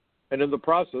 And in the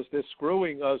process, they're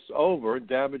screwing us over and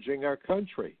damaging our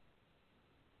country.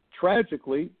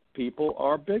 Tragically, people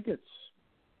are bigots.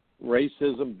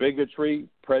 Racism, bigotry,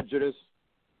 prejudice,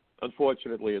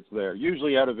 unfortunately, it's there,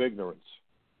 usually out of ignorance.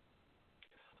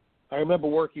 I remember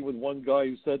working with one guy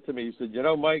who said to me, he said,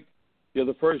 Mike, you're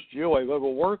the first Jew I've ever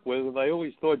worked with, and I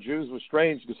always thought Jews were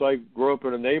strange because I grew up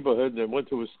in a neighborhood and went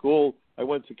to a school. I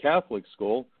went to Catholic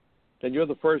school, and you're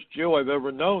the first Jew I've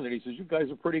ever known. And he says, you guys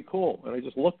are pretty cool. And I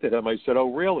just looked at him. I said,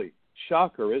 oh, really?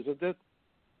 Shocker, isn't it?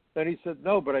 And he said,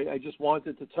 no, but I just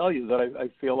wanted to tell you that I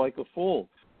feel like a fool.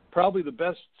 Probably the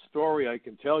best story I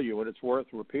can tell you, and it's worth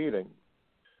repeating.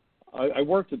 I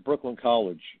worked at Brooklyn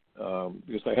College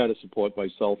because I had to support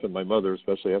myself and my mother,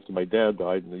 especially after my dad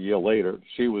died, and a year later,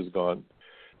 she was gone.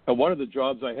 And one of the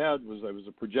jobs I had was I was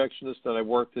a projectionist, and I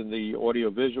worked in the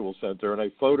audiovisual center, and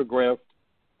I photographed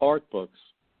art books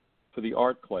for the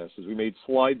art classes. We made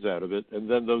slides out of it,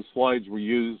 and then those slides were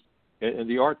used in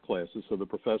the art classes so the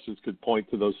professors could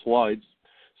point to those slides.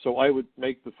 So I would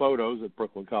make the photos at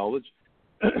Brooklyn College,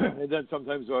 and then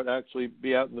sometimes I would actually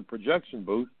be out in the projection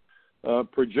booth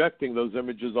projecting those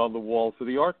images on the wall for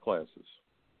the art classes.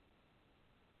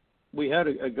 We had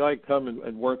a guy come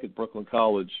and work at Brooklyn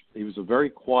College. He was a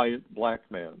very quiet black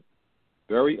man,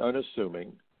 very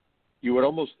unassuming. You would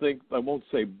almost think, I won't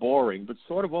say boring, but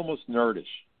sort of almost nerdish.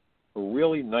 A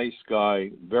really nice guy,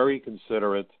 very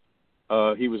considerate.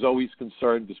 He was always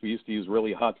concerned because we used to use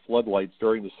really hot floodlights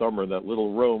during the summer in that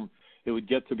little room. It would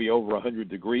get to be over 100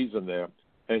 degrees in there.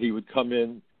 And he would come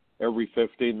in every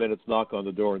 15 minutes, knock on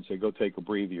the door and say, go take a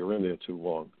breather, you're in there too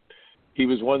long. He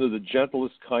was one of the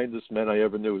gentlest, kindest men I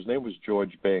ever knew. His name was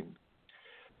George Bing.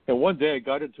 And one day I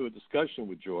got into a discussion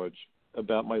with George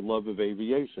about my love of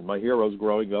aviation. My heroes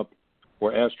growing up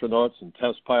were astronauts and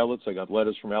test pilots. I got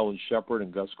letters from Alan Shepard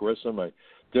and Gus Grissom. I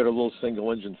did a little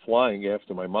single-engine flying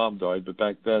after my mom died, but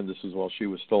back then, this is while she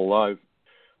was still alive.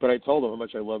 But I told him how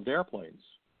much I loved airplanes.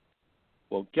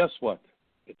 Well, guess what?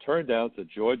 It turned out that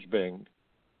George Bing,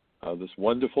 this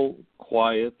wonderful,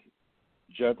 quiet,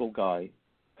 gentle guy,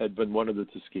 had been one of the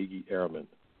Tuskegee Airmen.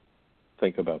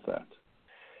 Think about that.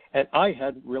 And I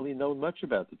hadn't really known much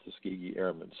about the Tuskegee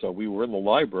Airmen. So we were in the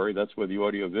library. That's where the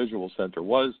Audiovisual Center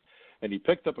was. And he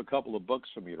picked up a couple of books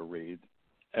for me to read.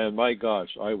 And my gosh,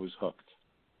 I was hooked.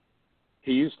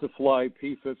 He used to fly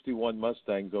P-51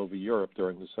 Mustangs over Europe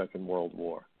during the Second World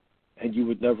War. And you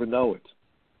would never know it.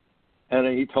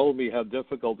 And he told me how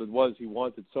difficult it was. He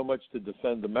wanted so much to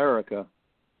defend America,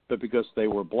 but because they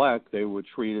were black, they were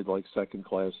treated like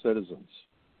second-class citizens.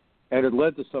 And it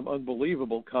led to some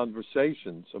unbelievable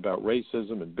conversations about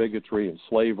racism and bigotry and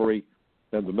slavery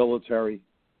and the military.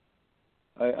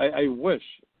 I wish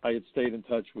I had stayed in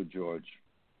touch with George.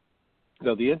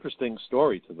 Now, the interesting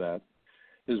story to that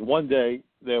is one day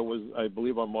there was, I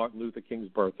believe on Martin Luther King's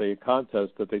birthday, a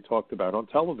contest that they talked about on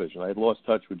television. I had lost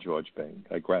touch with George Bing.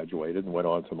 I graduated and went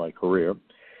on to my career.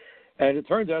 And it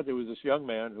turned out there was this young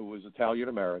man who was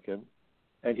Italian-American,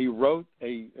 and he wrote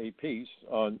a piece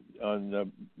on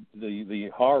the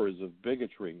horrors of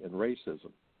bigotry and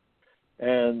racism.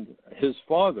 And his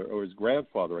father, or his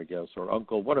grandfather, I guess, or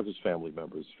uncle, one of his family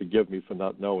members, forgive me for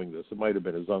not knowing this, it might have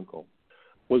been his uncle,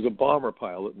 was a bomber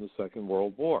pilot in the Second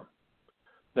World War.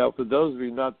 Now, for those of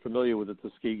you not familiar with the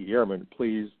Tuskegee Airmen,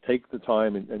 please take the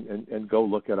time and go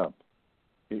look it up.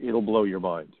 It'll blow your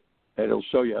mind. And it'll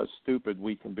show you how stupid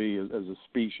we can be as a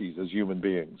species, as human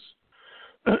beings.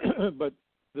 But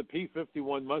the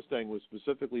P-51 Mustang was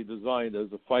specifically designed as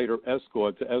a fighter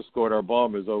escort to escort our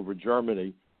bombers over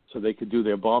Germany so they could do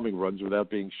their bombing runs without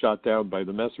being shot down by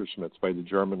the Messerschmitts, by the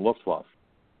German Luftwaffe.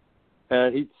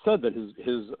 And he said that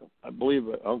his I believe,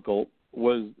 uncle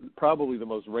was probably the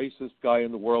most racist guy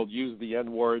in the world, used the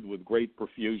N-word with great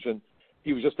profusion.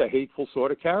 He was just a hateful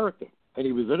sort of character. And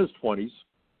he was in his 20s,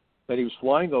 and he was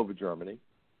flying over Germany,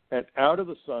 and out of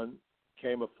the sun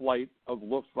came a flight of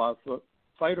Luftwaffe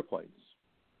fighter planes.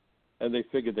 And they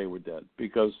figured they were dead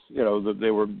because, you know,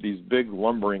 they were these big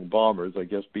lumbering bombers, I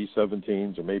guess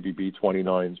B-17s or maybe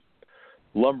B-29s,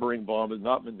 lumbering bombers,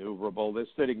 not maneuverable. They're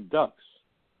sitting ducks.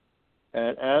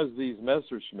 And as these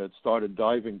Messerschmitts started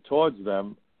diving towards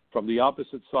them, from the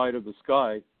opposite side of the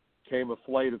sky came a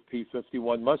flight of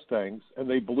P-51 Mustangs, and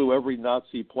they blew every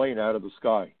Nazi plane out of the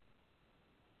sky.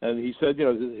 And he said, you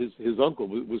know, his uncle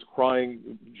was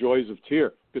crying joys of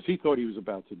tear because he thought he was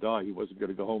about to die. He wasn't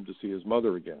going to go home to see his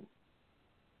mother again.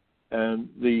 And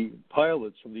the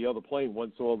pilots from the other plane,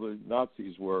 once all the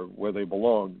Nazis were where they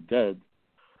belonged, dead,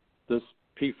 this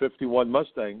P-51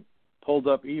 Mustang pulled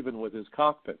up even with his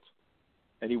cockpit.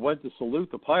 And he went to salute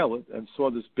the pilot and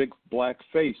saw this big black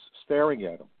face staring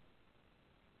at him.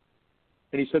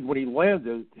 And he said when he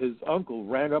landed, his uncle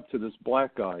ran up to this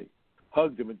black guy,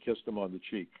 hugged him and kissed him on the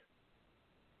cheek.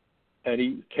 And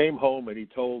he came home and he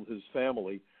told his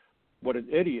family what an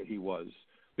idiot he was,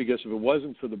 because if it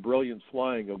wasn't for the brilliant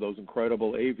flying of those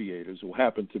incredible aviators who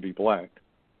happened to be black,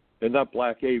 they're not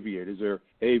black aviators, they're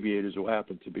aviators who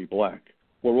happen to be black.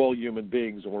 We're all human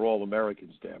beings and we're all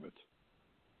Americans, damn it.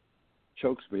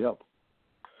 Chokes me up.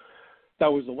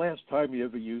 That was the last time he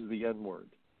ever used the N-word.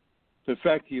 In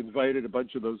fact, he invited a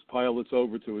bunch of those pilots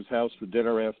over to his house for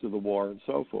dinner after the war and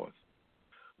so forth.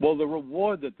 Well, the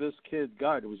reward that this kid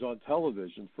got, it was on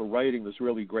television for writing this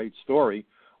really great story,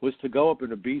 was to go up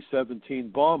in a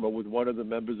B-17 bomber with one of the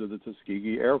members of the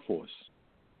Tuskegee Air Force.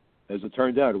 As it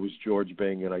turned out, it was George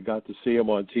Bing, and I got to see him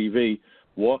on TV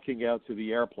walking out to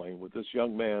the airplane with this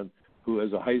young man who,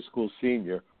 as a high school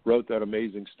senior, wrote that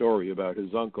amazing story about his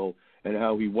uncle and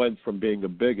how he went from being a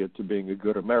bigot to being a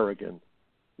good American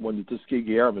when the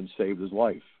Tuskegee Airmen saved his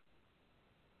life.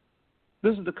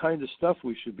 This is the kind of stuff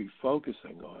we should be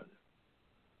focusing on.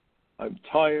 I'm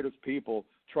tired of people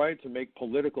trying to make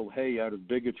political hay out of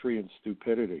bigotry and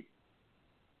stupidity.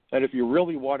 And if you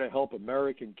really want to help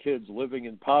American kids living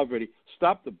in poverty,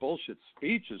 stop the bullshit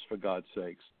speeches, for God's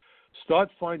sakes. Start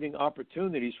finding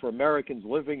opportunities for Americans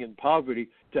living in poverty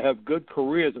to have good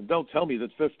careers, and don't tell me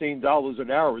that $15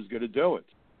 an hour is going to do it.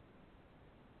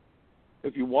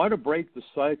 If you want to break the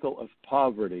cycle of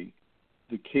poverty,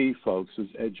 the key, folks, is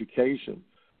education.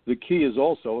 The key is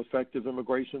also effective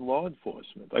immigration law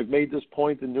enforcement. I've made this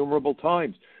point innumerable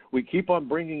times. We keep on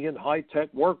bringing in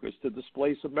high-tech workers to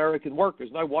displace American workers,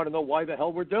 and I want to know why the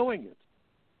hell we're doing it.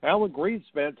 Alan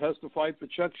Greenspan testified for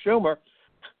Chuck Schumer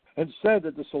and said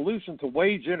that the solution to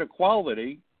wage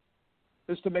inequality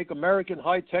is to make American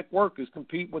high-tech workers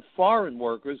compete with foreign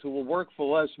workers who will work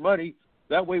for less money.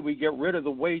 That way we get rid of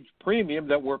the wage premium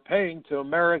that we're paying to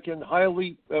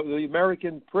the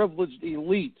American privileged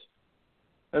elite.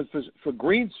 And for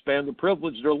Greenspan, the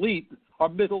privileged elite are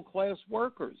middle-class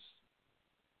workers.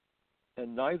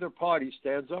 And neither party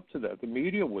stands up to that. The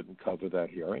media wouldn't cover that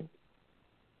hearing.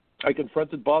 I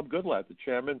confronted Bob Goodlatte, the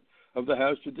chairman of the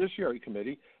House Judiciary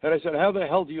Committee, and I said, how the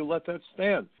hell do you let that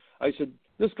stand? I said,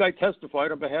 this guy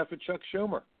testified on behalf of Chuck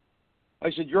Schumer.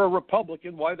 I said, you're a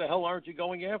Republican. Why the hell aren't you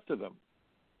going after them?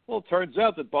 Well, it turns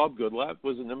out that Bob Goodlatte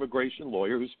was an immigration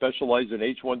lawyer who specialized in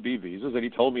H-1B visas, and he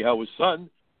told me how his son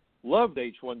loved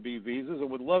H-1B visas and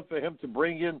would love for him to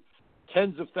bring in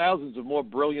tens of thousands of more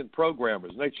brilliant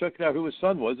programmers. And I checked out who his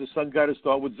son was. His son got to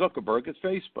start with Zuckerberg at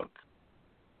Facebook.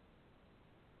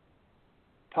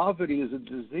 Poverty is a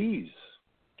disease,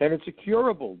 and it's a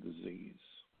curable disease.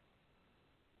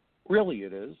 Really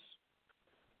it is.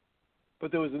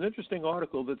 But there was an interesting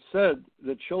article that said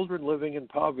that children living in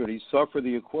poverty suffer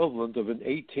the equivalent of an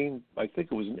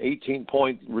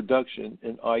 18-point reduction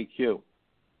in IQ.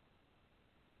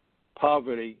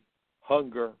 Poverty,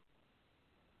 hunger.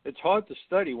 It's hard to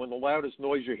study when the loudest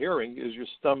noise you're hearing is your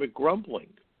stomach grumbling.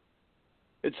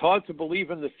 It's hard to believe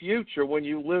in the future when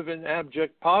you live in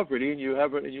abject poverty and you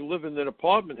live in an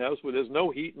apartment house where there's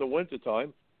no heat in the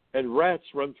wintertime and rats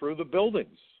run through the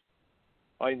buildings.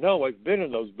 I know, I've been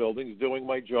in those buildings doing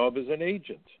my job as an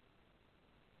agent.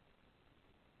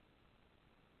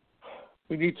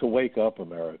 We need to wake up,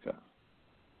 America.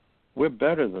 We're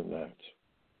better than that.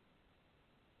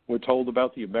 We're told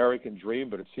about the American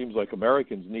dream, but it seems like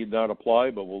Americans need not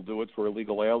apply, but we'll do it for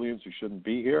illegal aliens who shouldn't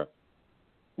be here.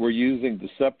 We're using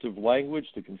deceptive language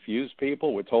to confuse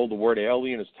people. We're told the word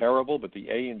alien is terrible, but the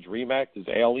A in DREAM Act is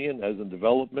alien, as in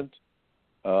development,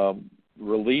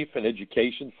 relief and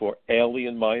education for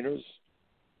alien minors.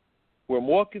 We're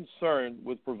more concerned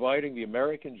with providing the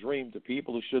American dream to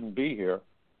people who shouldn't be here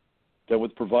than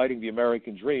with providing the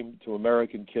American dream to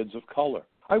American kids of color.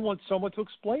 I want someone to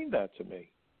explain that to me.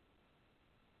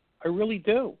 I really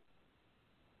do.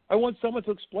 I want someone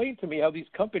to explain to me how these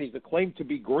companies that claim to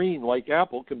be green, like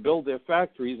Apple, can build their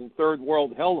factories in third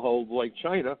world hellholes like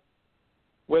China,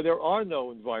 where there are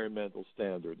no environmental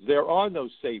standards. There are no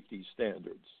safety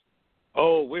standards.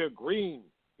 Oh, we're green.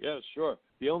 Yeah, sure.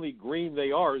 The only green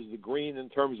they are is the green in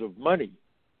terms of money,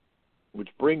 which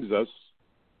brings us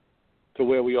to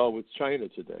where we are with China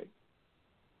today.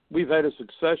 We've had a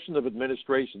succession of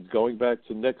administrations going back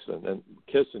to Nixon and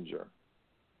Kissinger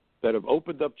that have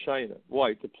opened up China.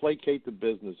 Why? To placate the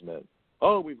businessmen.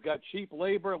 Oh, we've got cheap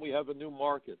labor and we have a new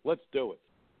market. Let's do it.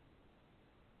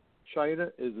 China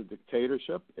is a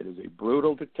dictatorship. It is a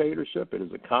brutal dictatorship. It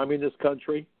is a communist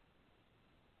country.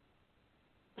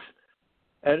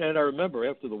 And I remember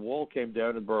after the wall came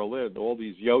down in Berlin, all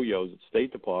these yo-yos at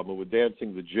State Department were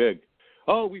dancing the jig.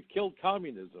 Oh, we've killed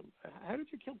communism. How did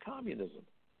you kill communism?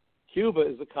 Cuba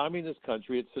is a communist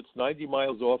country. It sits 90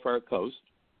 miles off our coast.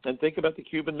 And think about the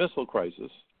Cuban Missile Crisis,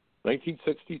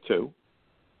 1962,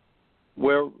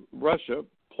 where Russia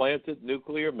planted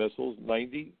nuclear missiles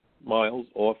 90 miles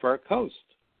off our coast.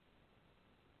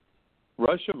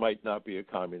 Russia might not be a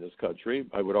communist country.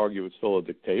 I would argue it's still a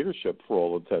dictatorship for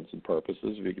all intents and purposes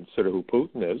if you consider who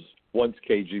Putin is. Once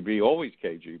KGB, always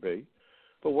KGB.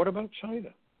 But what about China?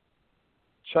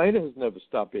 China has never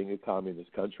stopped being a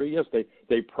communist country. Yes,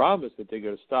 they promised that they're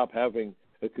going to stop having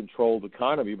a controlled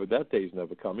economy, but that day's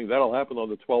never coming. That'll happen on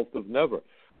the 12th of never.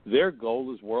 Their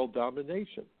goal is world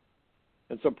domination.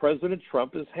 And so President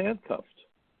Trump is handcuffed.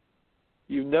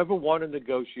 You never want to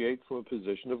negotiate from a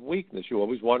position of weakness. You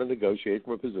always want to negotiate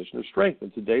from a position of strength.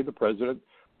 And today the president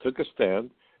took a stand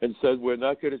and said we're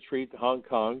not going to treat Hong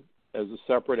Kong as a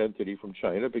separate entity from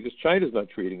China because China's not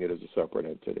treating it as a separate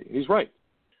entity. He's right.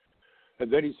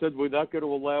 And then he said we're not going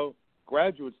to allow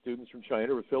graduate students from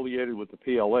China affiliated with the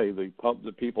PLA,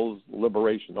 the People's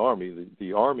Liberation Army,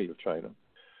 the army of China.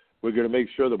 We're going to make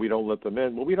sure that we don't let them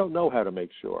in. Well, we don't know how to make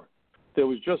sure. There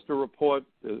was just a report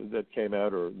that came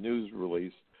out, or a news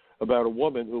release, about a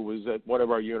woman who was at one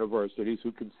of our universities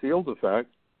who concealed the fact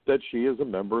that she is a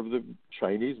member of the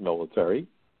Chinese military.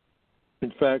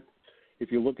 In fact,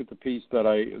 if you look at the piece that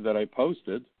I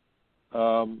posted,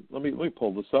 let me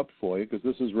pull this up for you because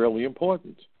this is really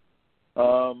important.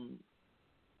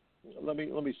 Let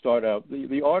me start out.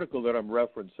 The article that I'm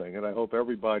referencing, and I hope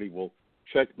everybody will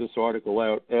check this article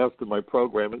out after my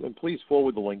program, and please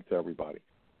forward the link to everybody.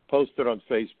 Post it on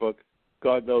Facebook.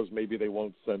 God knows maybe they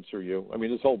won't censor you. I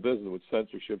mean, this whole business with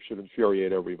censorship should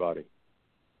infuriate everybody.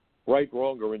 Right,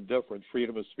 wrong, or indifferent,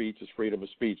 freedom of speech is freedom of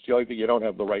speech. The only thing you don't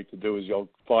have the right to do is yell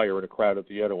fire in a crowd at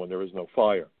the theater when there is no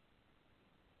fire.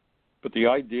 But the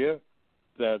idea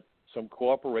that some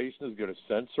corporation is going to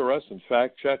censor us and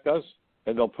fact-check us,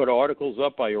 and they'll put articles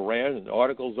up by Iran and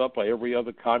articles up by every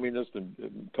other communist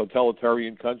and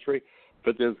totalitarian country,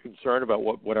 but there's concern about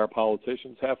what our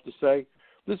politicians have to say.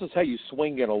 This is how you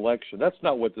swing an election. That's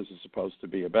not what this is supposed to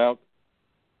be about.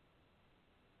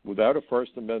 Without a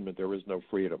First Amendment, there is no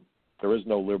freedom. There is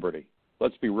no liberty.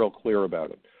 Let's be real clear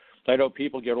about it. I know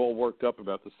people get all worked up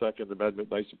about the Second Amendment,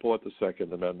 and I support the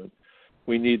Second Amendment.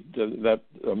 We need that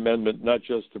amendment not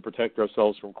just to protect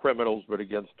ourselves from criminals, but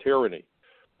against tyranny.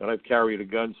 And I've carried a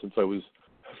gun since I was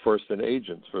first an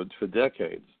agent for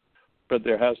decades. But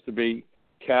there has to be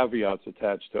caveats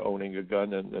attached to owning a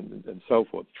gun and so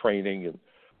forth, training and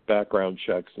background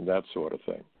checks and that sort of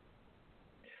thing.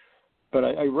 But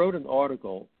I wrote an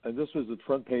article, and this was at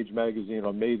Front Page Magazine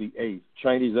on May the 8th,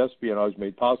 Chinese Espionage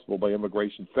Made Possible by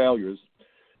Immigration Failures,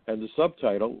 and the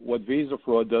subtitle, What Visa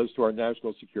Fraud Does to Our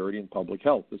National Security and Public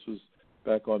Health. This was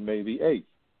back on May the 8th.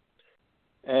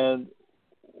 And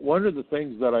one of the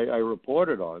things that I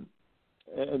reported on,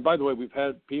 and by the way, we've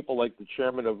had people like the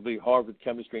chairman of the Harvard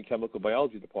Chemistry and Chemical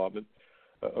Biology Department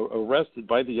arrested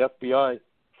by the FBI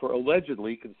for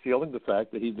allegedly concealing the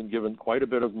fact that he'd been given quite a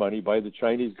bit of money by the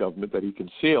Chinese government that he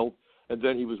concealed, and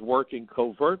then he was working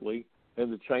covertly in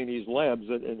the Chinese labs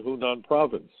in Hunan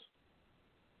province.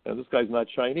 And this guy's not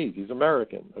Chinese; he's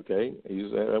American. Okay,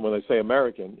 and when I say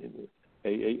American,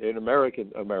 an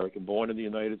American born in the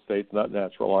United States, not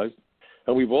naturalized.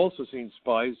 And we've also seen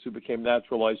spies who became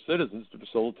naturalized citizens to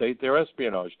facilitate their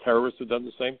espionage. Terrorists have done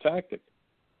the same tactic.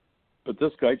 But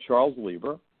this guy, Charles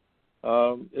Lieber,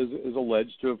 is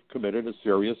alleged to have committed a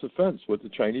serious offense with the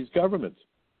Chinese government.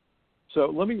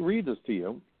 So let me read this to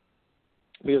you,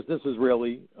 because this is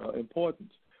really important.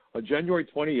 On January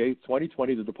 28,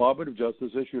 2020, the Department of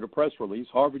Justice issued a press release.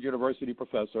 Harvard University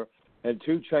professor and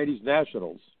 2 Chinese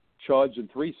nationals charged in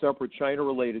 3 separate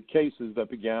China-related cases that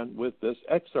began with this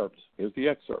excerpt. Here's the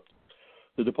excerpt.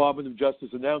 The Department of Justice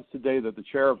announced today that the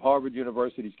chair of Harvard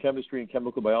University's Chemistry and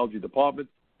Chemical Biology Department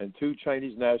and 2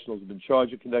 Chinese nationals have been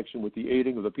charged in connection with the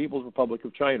aiding of the People's Republic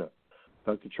of China.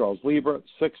 Dr. Charles Lieber,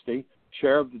 60,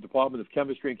 chair of the Department of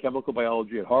Chemistry and Chemical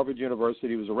Biology at Harvard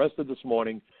University, was arrested this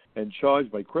morning and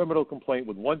charged by criminal complaint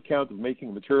with 1 count of making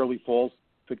a materially false,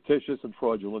 fictitious, and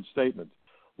fraudulent statement.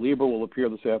 Lieber will appear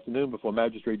this afternoon before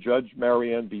Magistrate Judge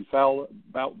Marianne B.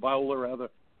 Bowler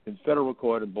in federal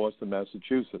court in Boston,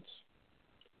 Massachusetts.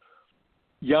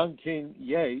 Yang King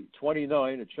Ye,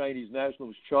 29, a Chinese national,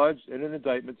 was charged in an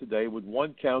indictment today with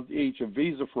 1 count each of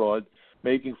visa fraud,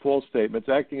 making false statements,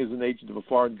 acting as an agent of a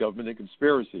foreign government, and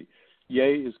conspiracy.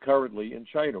 Ye is currently in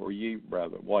China, or Yi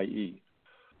rather, Y-E.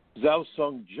 Zhao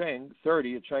Song Zheng,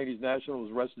 30, a Chinese national,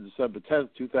 was arrested December 10,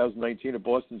 2019 at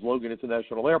Boston's Logan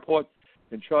International Airport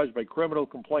and charged by criminal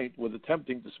complaint with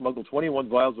attempting to smuggle 21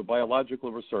 vials of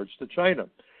biological research to China.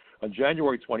 On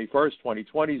January 21,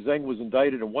 2020, Zheng was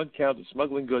indicted in 1 count of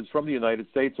smuggling goods from the United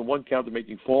States and 1 count of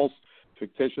making false,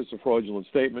 fictitious, or fraudulent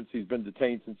statements. He's been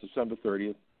detained since December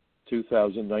 30,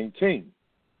 2019.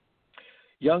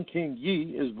 Yang King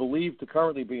Yi is believed to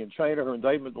currently be in China. Her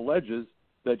indictment alleges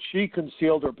that she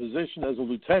concealed her position as a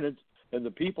lieutenant in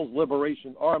the People's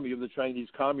Liberation Army of the Chinese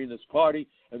Communist Party,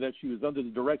 and that she was under the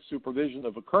direct supervision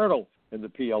of a colonel in the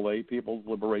PLA, People's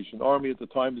Liberation Army, at the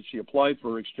time that she applied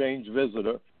for her exchange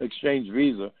visa,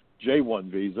 J-1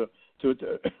 visa, to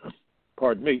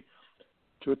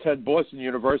attend Boston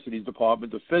University's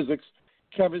Department of Physics,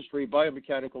 Chemistry,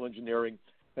 Biomechanical Engineering,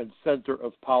 and Center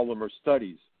of Polymer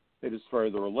Studies. It is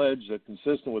further alleged that,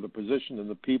 consistent with a position in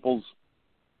the People's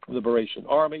Liberation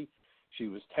Army, she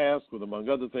was tasked with, among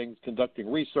other things, conducting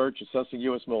research, assessing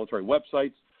U.S. military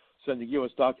websites, sending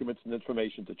U.S. documents and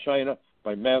information to China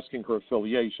by masking her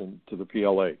affiliation to the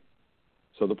PLA.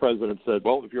 So the president said,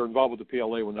 well, if you're involved with the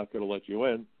PLA, we're not going to let you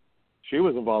in. She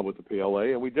was involved with the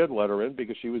PLA, and we did let her in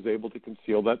because she was able to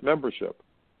conceal that membership.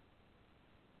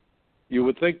 You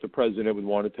would think the president would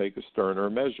want to take a sterner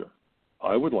measure.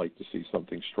 I would like to see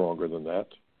something stronger than that.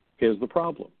 Here's the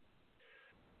problem.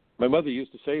 My mother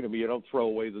used to say to me, you don't throw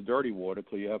away the dirty water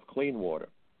till you have clean water.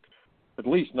 At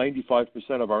least 95%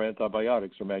 of our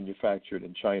antibiotics are manufactured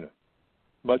in China.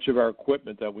 Much of our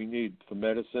equipment that we need for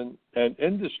medicine and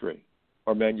industry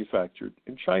are manufactured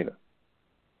in China.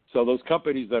 So those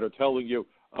companies that are telling you,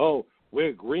 oh,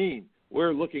 we're green,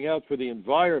 we're looking out for the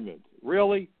environment.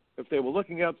 Really? If they were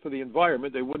looking out for the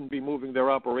environment, they wouldn't be moving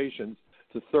their operations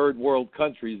to third world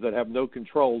countries that have no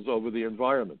controls over the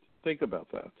environment. Think about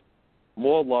that.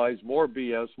 More lies, more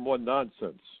BS, more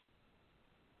nonsense.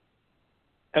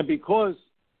 And because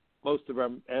most of our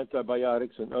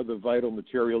antibiotics and other vital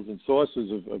materials and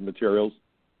sources of materials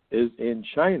is in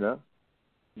China,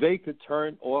 They could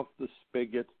turn off the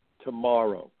spigot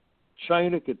tomorrow.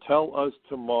 China could tell us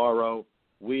tomorrow,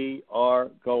 we are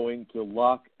going to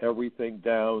lock everything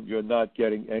down. You're not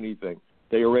getting anything.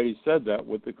 They already said that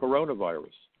with the coronavirus.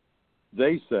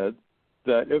 They said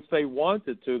that if they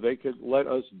wanted to, they could let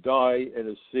us die in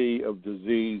a sea of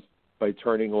disease by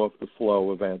turning off the flow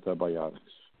of antibiotics.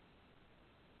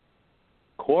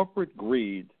 Corporate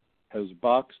greed has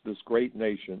boxed this great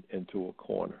nation into a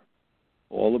corner,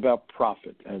 all about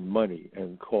profit and money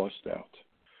and cost out.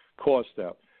 Cost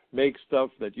out. Make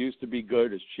stuff that used to be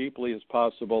good as cheaply as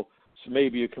possible, so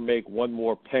maybe you can make one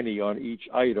more penny on each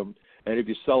item, and if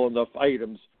you sell enough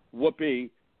items,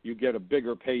 whoopee, you get a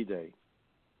bigger payday.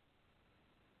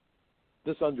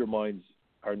 This undermines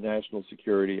our national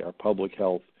security, our public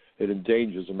health. It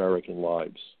endangers American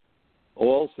lives.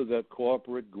 Also, that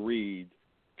corporate greed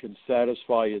can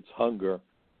satisfy its hunger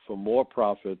for more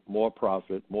profit, more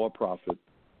profit, more profit,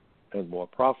 and more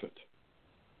profit.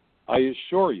 I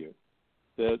assure you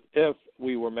that if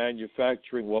we were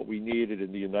manufacturing what we needed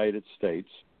in the United States,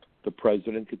 the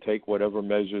president could take whatever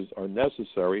measures are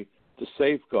necessary to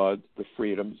safeguard the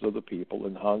freedoms of the people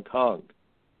in Hong Kong.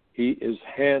 He is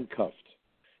handcuffed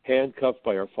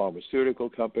by our pharmaceutical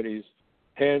companies,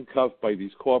 handcuffed by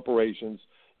these corporations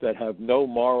that have no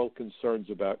moral concerns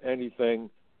about anything.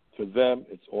 To them,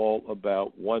 it's all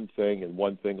about one thing and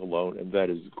one thing alone, and that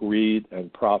is greed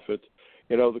and profit.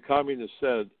 You know, the communists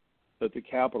said that the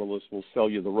capitalists will sell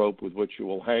you the rope with which you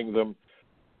will hang them.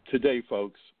 Today,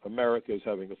 folks, America is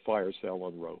having a fire sale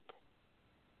on rope,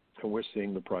 and we're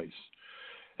seeing the price.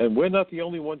 And we're not the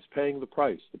only ones paying the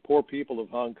price. The poor people of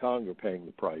Hong Kong are paying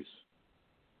the price.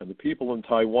 And the people in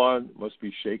Taiwan must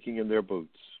be shaking in their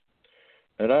boots.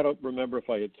 And I don't remember if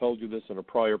I had told you this in a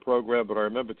prior program, but I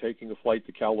remember taking a flight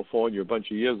to California a bunch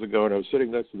of years ago, and I was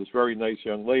sitting next to this very nice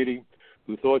young lady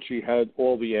who thought she had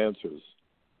all the answers.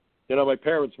 You know, my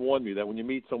parents warned me that when you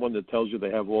meet someone that tells you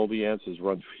they have all the answers,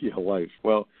 run for your life.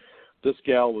 Well, this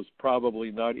gal was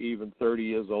probably not even 30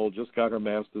 years old, just got her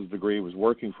master's degree, was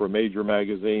working for a major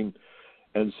magazine,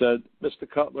 and said, Mr.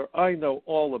 Cutler, I know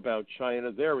all about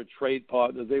China. They're a trade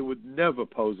partner. They would never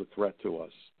pose a threat to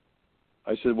us.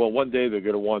 I said, well, one day they're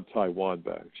going to want Taiwan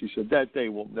back. She said, that day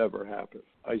will never happen.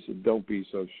 I said, don't be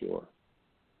so sure.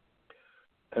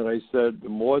 And I said, the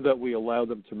more that we allow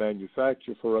them to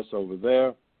manufacture for us over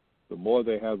there, the more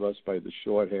they have us by the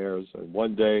short hairs, and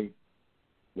one day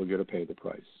we're going to pay the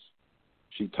price.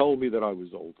 She told me that I was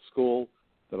old school,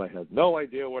 that I had no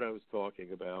idea what I was talking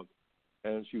about,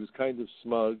 and she was kind of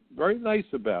smug, very nice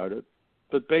about it,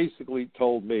 but basically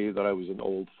told me that I was an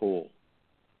old fool.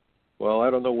 Well,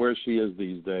 I don't know where she is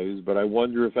these days, but I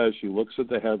wonder if as she looks at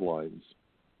the headlines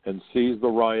and sees the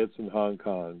riots in Hong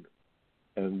Kong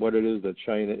and what it is that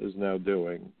China is now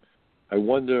doing, I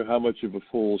wonder how much of a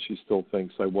fool she still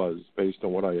thinks I was based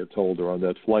on what I had told her on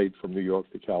that flight from New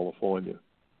York to California.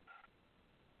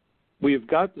 We have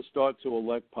got to start to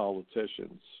elect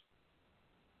politicians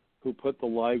who put the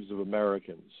lives of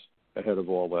Americans ahead of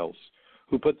all else,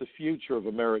 who put the future of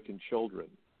American children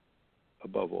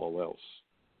above all else.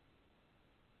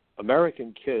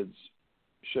 American kids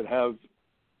should have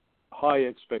high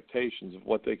expectations of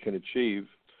what they can achieve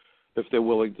if they're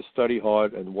willing to study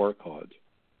hard and work hard.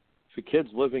 For kids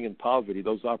living in poverty,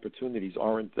 those opportunities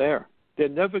aren't there. They're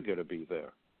never going to be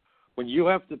there. When you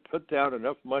have to put down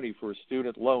enough money for a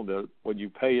student loan that when you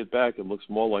pay it back, it looks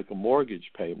more like a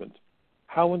mortgage payment,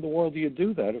 how in the world do you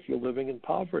do that if you're living in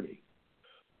poverty?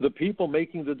 The people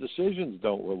making the decisions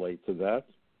don't relate to that.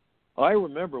 I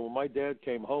remember when my dad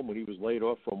came home when he was laid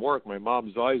off from work, my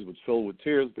mom's eyes would fill with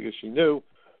tears because she knew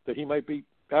that he might be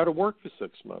out of work for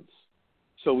 6 months.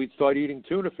 So we'd start eating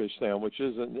tuna fish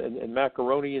sandwiches and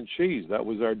macaroni and cheese. That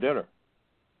was our dinner,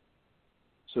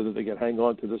 so that they could hang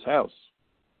on to this house,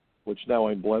 which now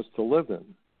I'm blessed to live in.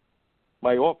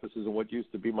 My office is in what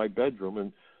used to be my bedroom,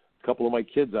 and a couple of my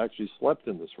kids actually slept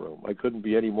in this room. I couldn't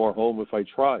be any more home if I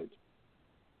tried.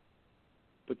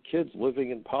 But kids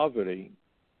living in poverty,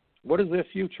 what does their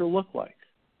future look like?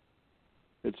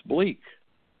 It's bleak.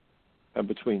 And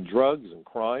between drugs and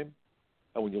crime,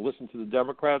 and when you listen to the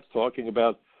Democrats talking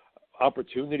about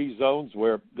opportunity zones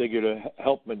where they're going to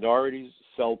help minorities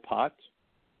sell pot,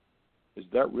 is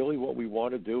that really what we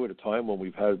want to do at a time when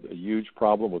we've had a huge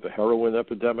problem with the heroin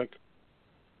epidemic?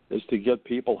 Is to get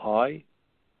people high?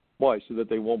 Why? So that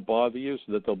they won't bother you,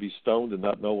 so that they'll be stoned and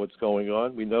not know what's going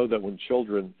on? We know that when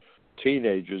children,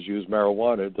 teenagers use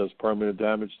marijuana, it does permanent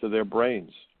damage to their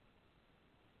brains.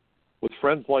 With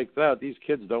friends like that, these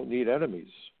kids don't need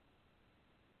enemies.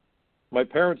 My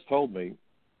parents told me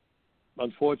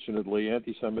unfortunately,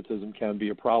 anti-Semitism can be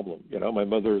a problem. You know, my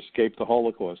mother escaped the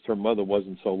Holocaust. Her mother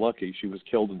wasn't so lucky. She was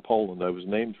killed in Poland. I was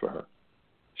named for her.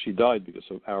 She died because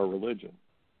of our religion.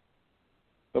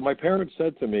 But my parents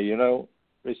said to me, you know,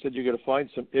 they said, you're going to find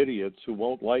some idiots who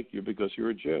won't like you because you're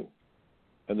a Jew.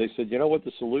 And they said, you know what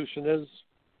the solution is?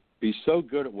 Be so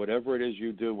good at whatever it is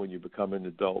you do when you become an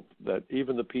adult that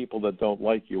even the people that don't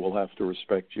like you will have to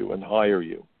respect you and hire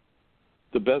you.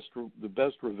 The best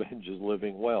revenge is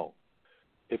living well.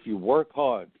 If you work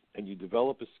hard and you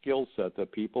develop a skill set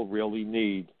that people really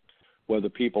need, whether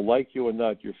people like you or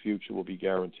not, your future will be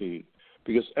guaranteed.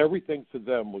 Because everything for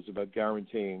them was about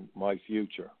guaranteeing my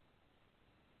future.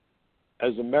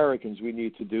 As Americans, we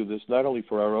need to do this not only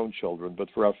for our own children, but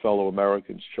for our fellow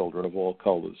Americans' children of all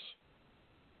colors.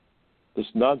 This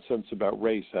nonsense about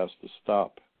race has to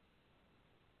stop.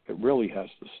 It really has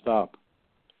to stop.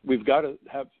 We've got to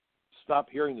stop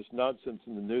hearing this nonsense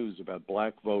in the news about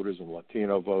black voters and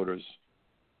Latino voters.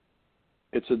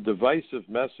 It's a divisive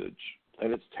message,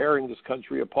 and it's tearing this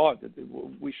country apart.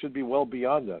 We should be well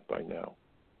beyond that by now.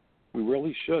 We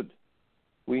really should.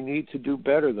 We need to do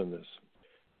better than this.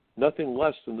 Nothing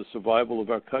less than the survival of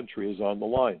our country is on the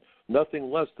line.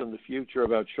 Nothing less than the future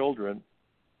of our children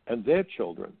and their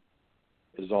children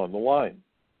is on the line.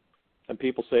 And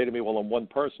people say to me, well, I'm one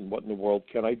person. What in the world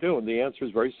can I do? And the answer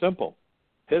is very simple.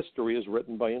 History is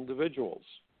written by individuals.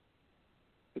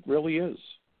 It really is.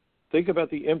 Think about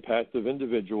the impact of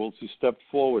individuals who stepped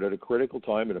forward at a critical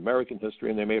time in American history,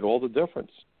 and they made all the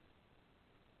difference.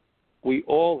 We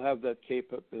all have that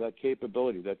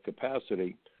capability, that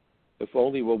capacity, if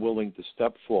only we're willing to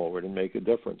step forward and make a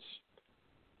difference.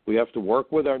 We have to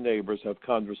work with our neighbors, have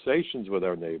conversations with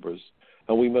our neighbors,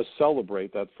 and we must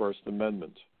celebrate that First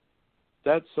Amendment.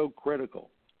 That's so critical.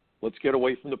 Let's get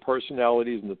away from the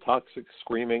personalities and the toxic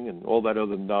screaming and all that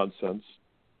other nonsense.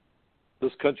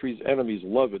 This country's enemies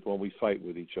love it when we fight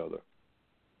with each other.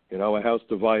 You know, a house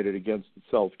divided against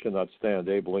itself cannot stand.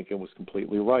 Abe Lincoln was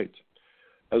completely right.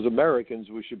 As Americans,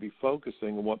 we should be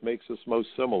focusing on what makes us most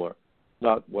similar,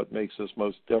 not what makes us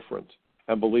most different.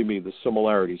 And believe me, the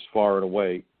similarities far and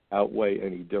away outweigh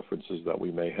any differences that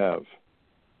we may have.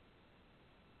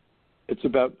 It's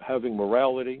about having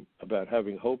morality, about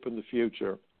having hope in the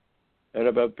future, and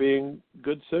about being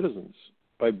good citizens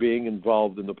by being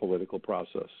involved in the political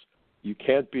process. You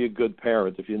can't be a good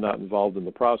parent if you're not involved in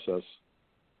the process,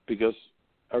 because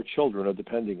our children are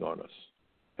depending on us.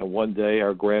 And one day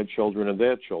our grandchildren and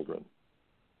their children.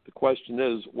 The question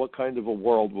is, what kind of a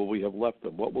world will we have left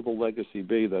them? What will the legacy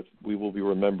be that we will be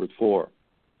remembered for?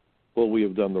 Will we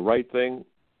have done the right thing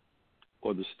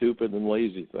or the stupid and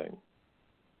lazy thing?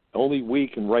 Only we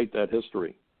can write that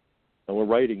history, and we're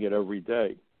writing it every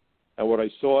day. And what I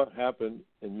saw happen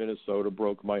in Minnesota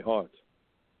broke my heart.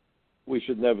 We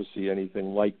should never see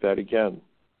anything like that again.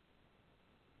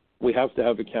 We have to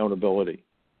have accountability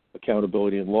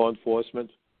in law enforcement,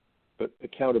 but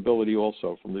accountability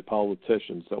also from the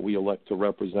politicians that we elect to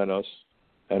represent us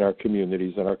and our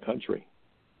communities and our country.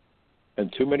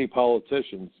 And too many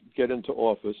politicians get into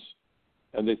office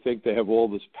and they think they have all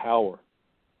this power.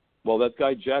 Well, that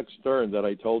guy Jack Stern that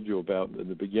I told you about in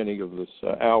the beginning of this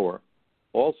hour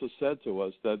also said to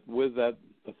us that with that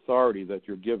authority that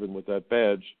you're given with that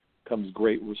badge comes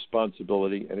great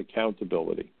responsibility and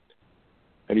accountability.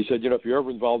 And he said, you know, if you're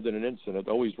ever involved in an incident,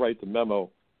 always write the memo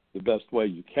the best way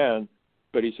you can.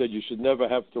 But he said you should never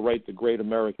have to write the great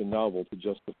American novel to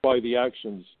justify the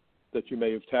actions that you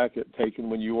may have taken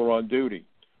when you were on duty.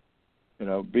 You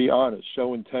know, be honest,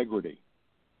 show integrity.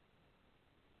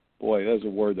 Boy, that's a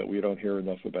word that we don't hear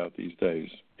enough about these days,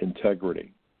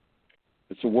 integrity.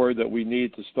 It's a word that we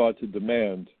need to start to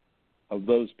demand of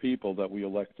those people that we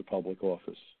elect to public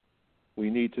office. We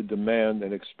need to demand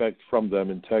and expect from them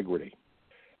integrity.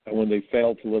 And when they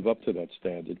fail to live up to that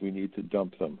standard, we need to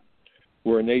dump them.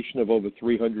 We're a nation of over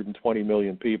 320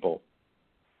 million people.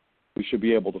 We should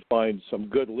be able to find some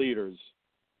good leaders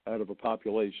out of a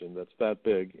population that's that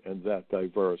big and that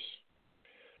diverse.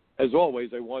 As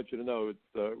always, I want you to know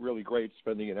it's really great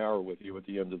spending an hour with you at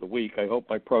the end of the week. I hope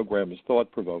my program is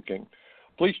thought-provoking.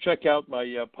 Please check out my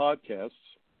podcasts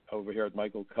over here at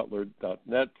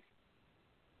michaelcutler.net.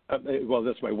 Well,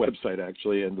 that's my website,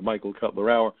 actually, and the Michael Cutler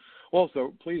Hour.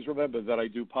 Also, please remember that I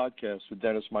do podcasts with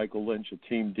Dennis Michael Lynch at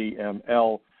Team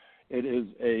DML. It is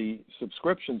a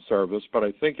subscription service, but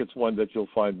I think it's one that you'll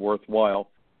find worthwhile.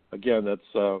 Again,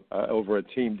 that's over at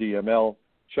Team DML.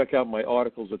 Check out my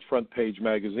articles at Front Page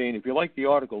Magazine. If you like the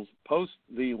articles, post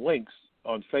the links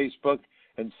on Facebook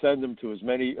and send them to as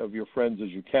many of your friends as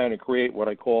you can and create what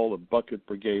I call a bucket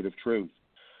brigade of truth.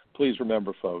 Please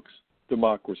remember, folks,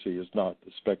 democracy is not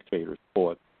the spectator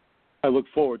sport. I look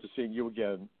forward to seeing you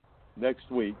again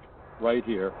next week right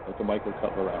here at the Michael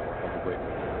Cutler Hour. Have a great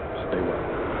week. Stay well.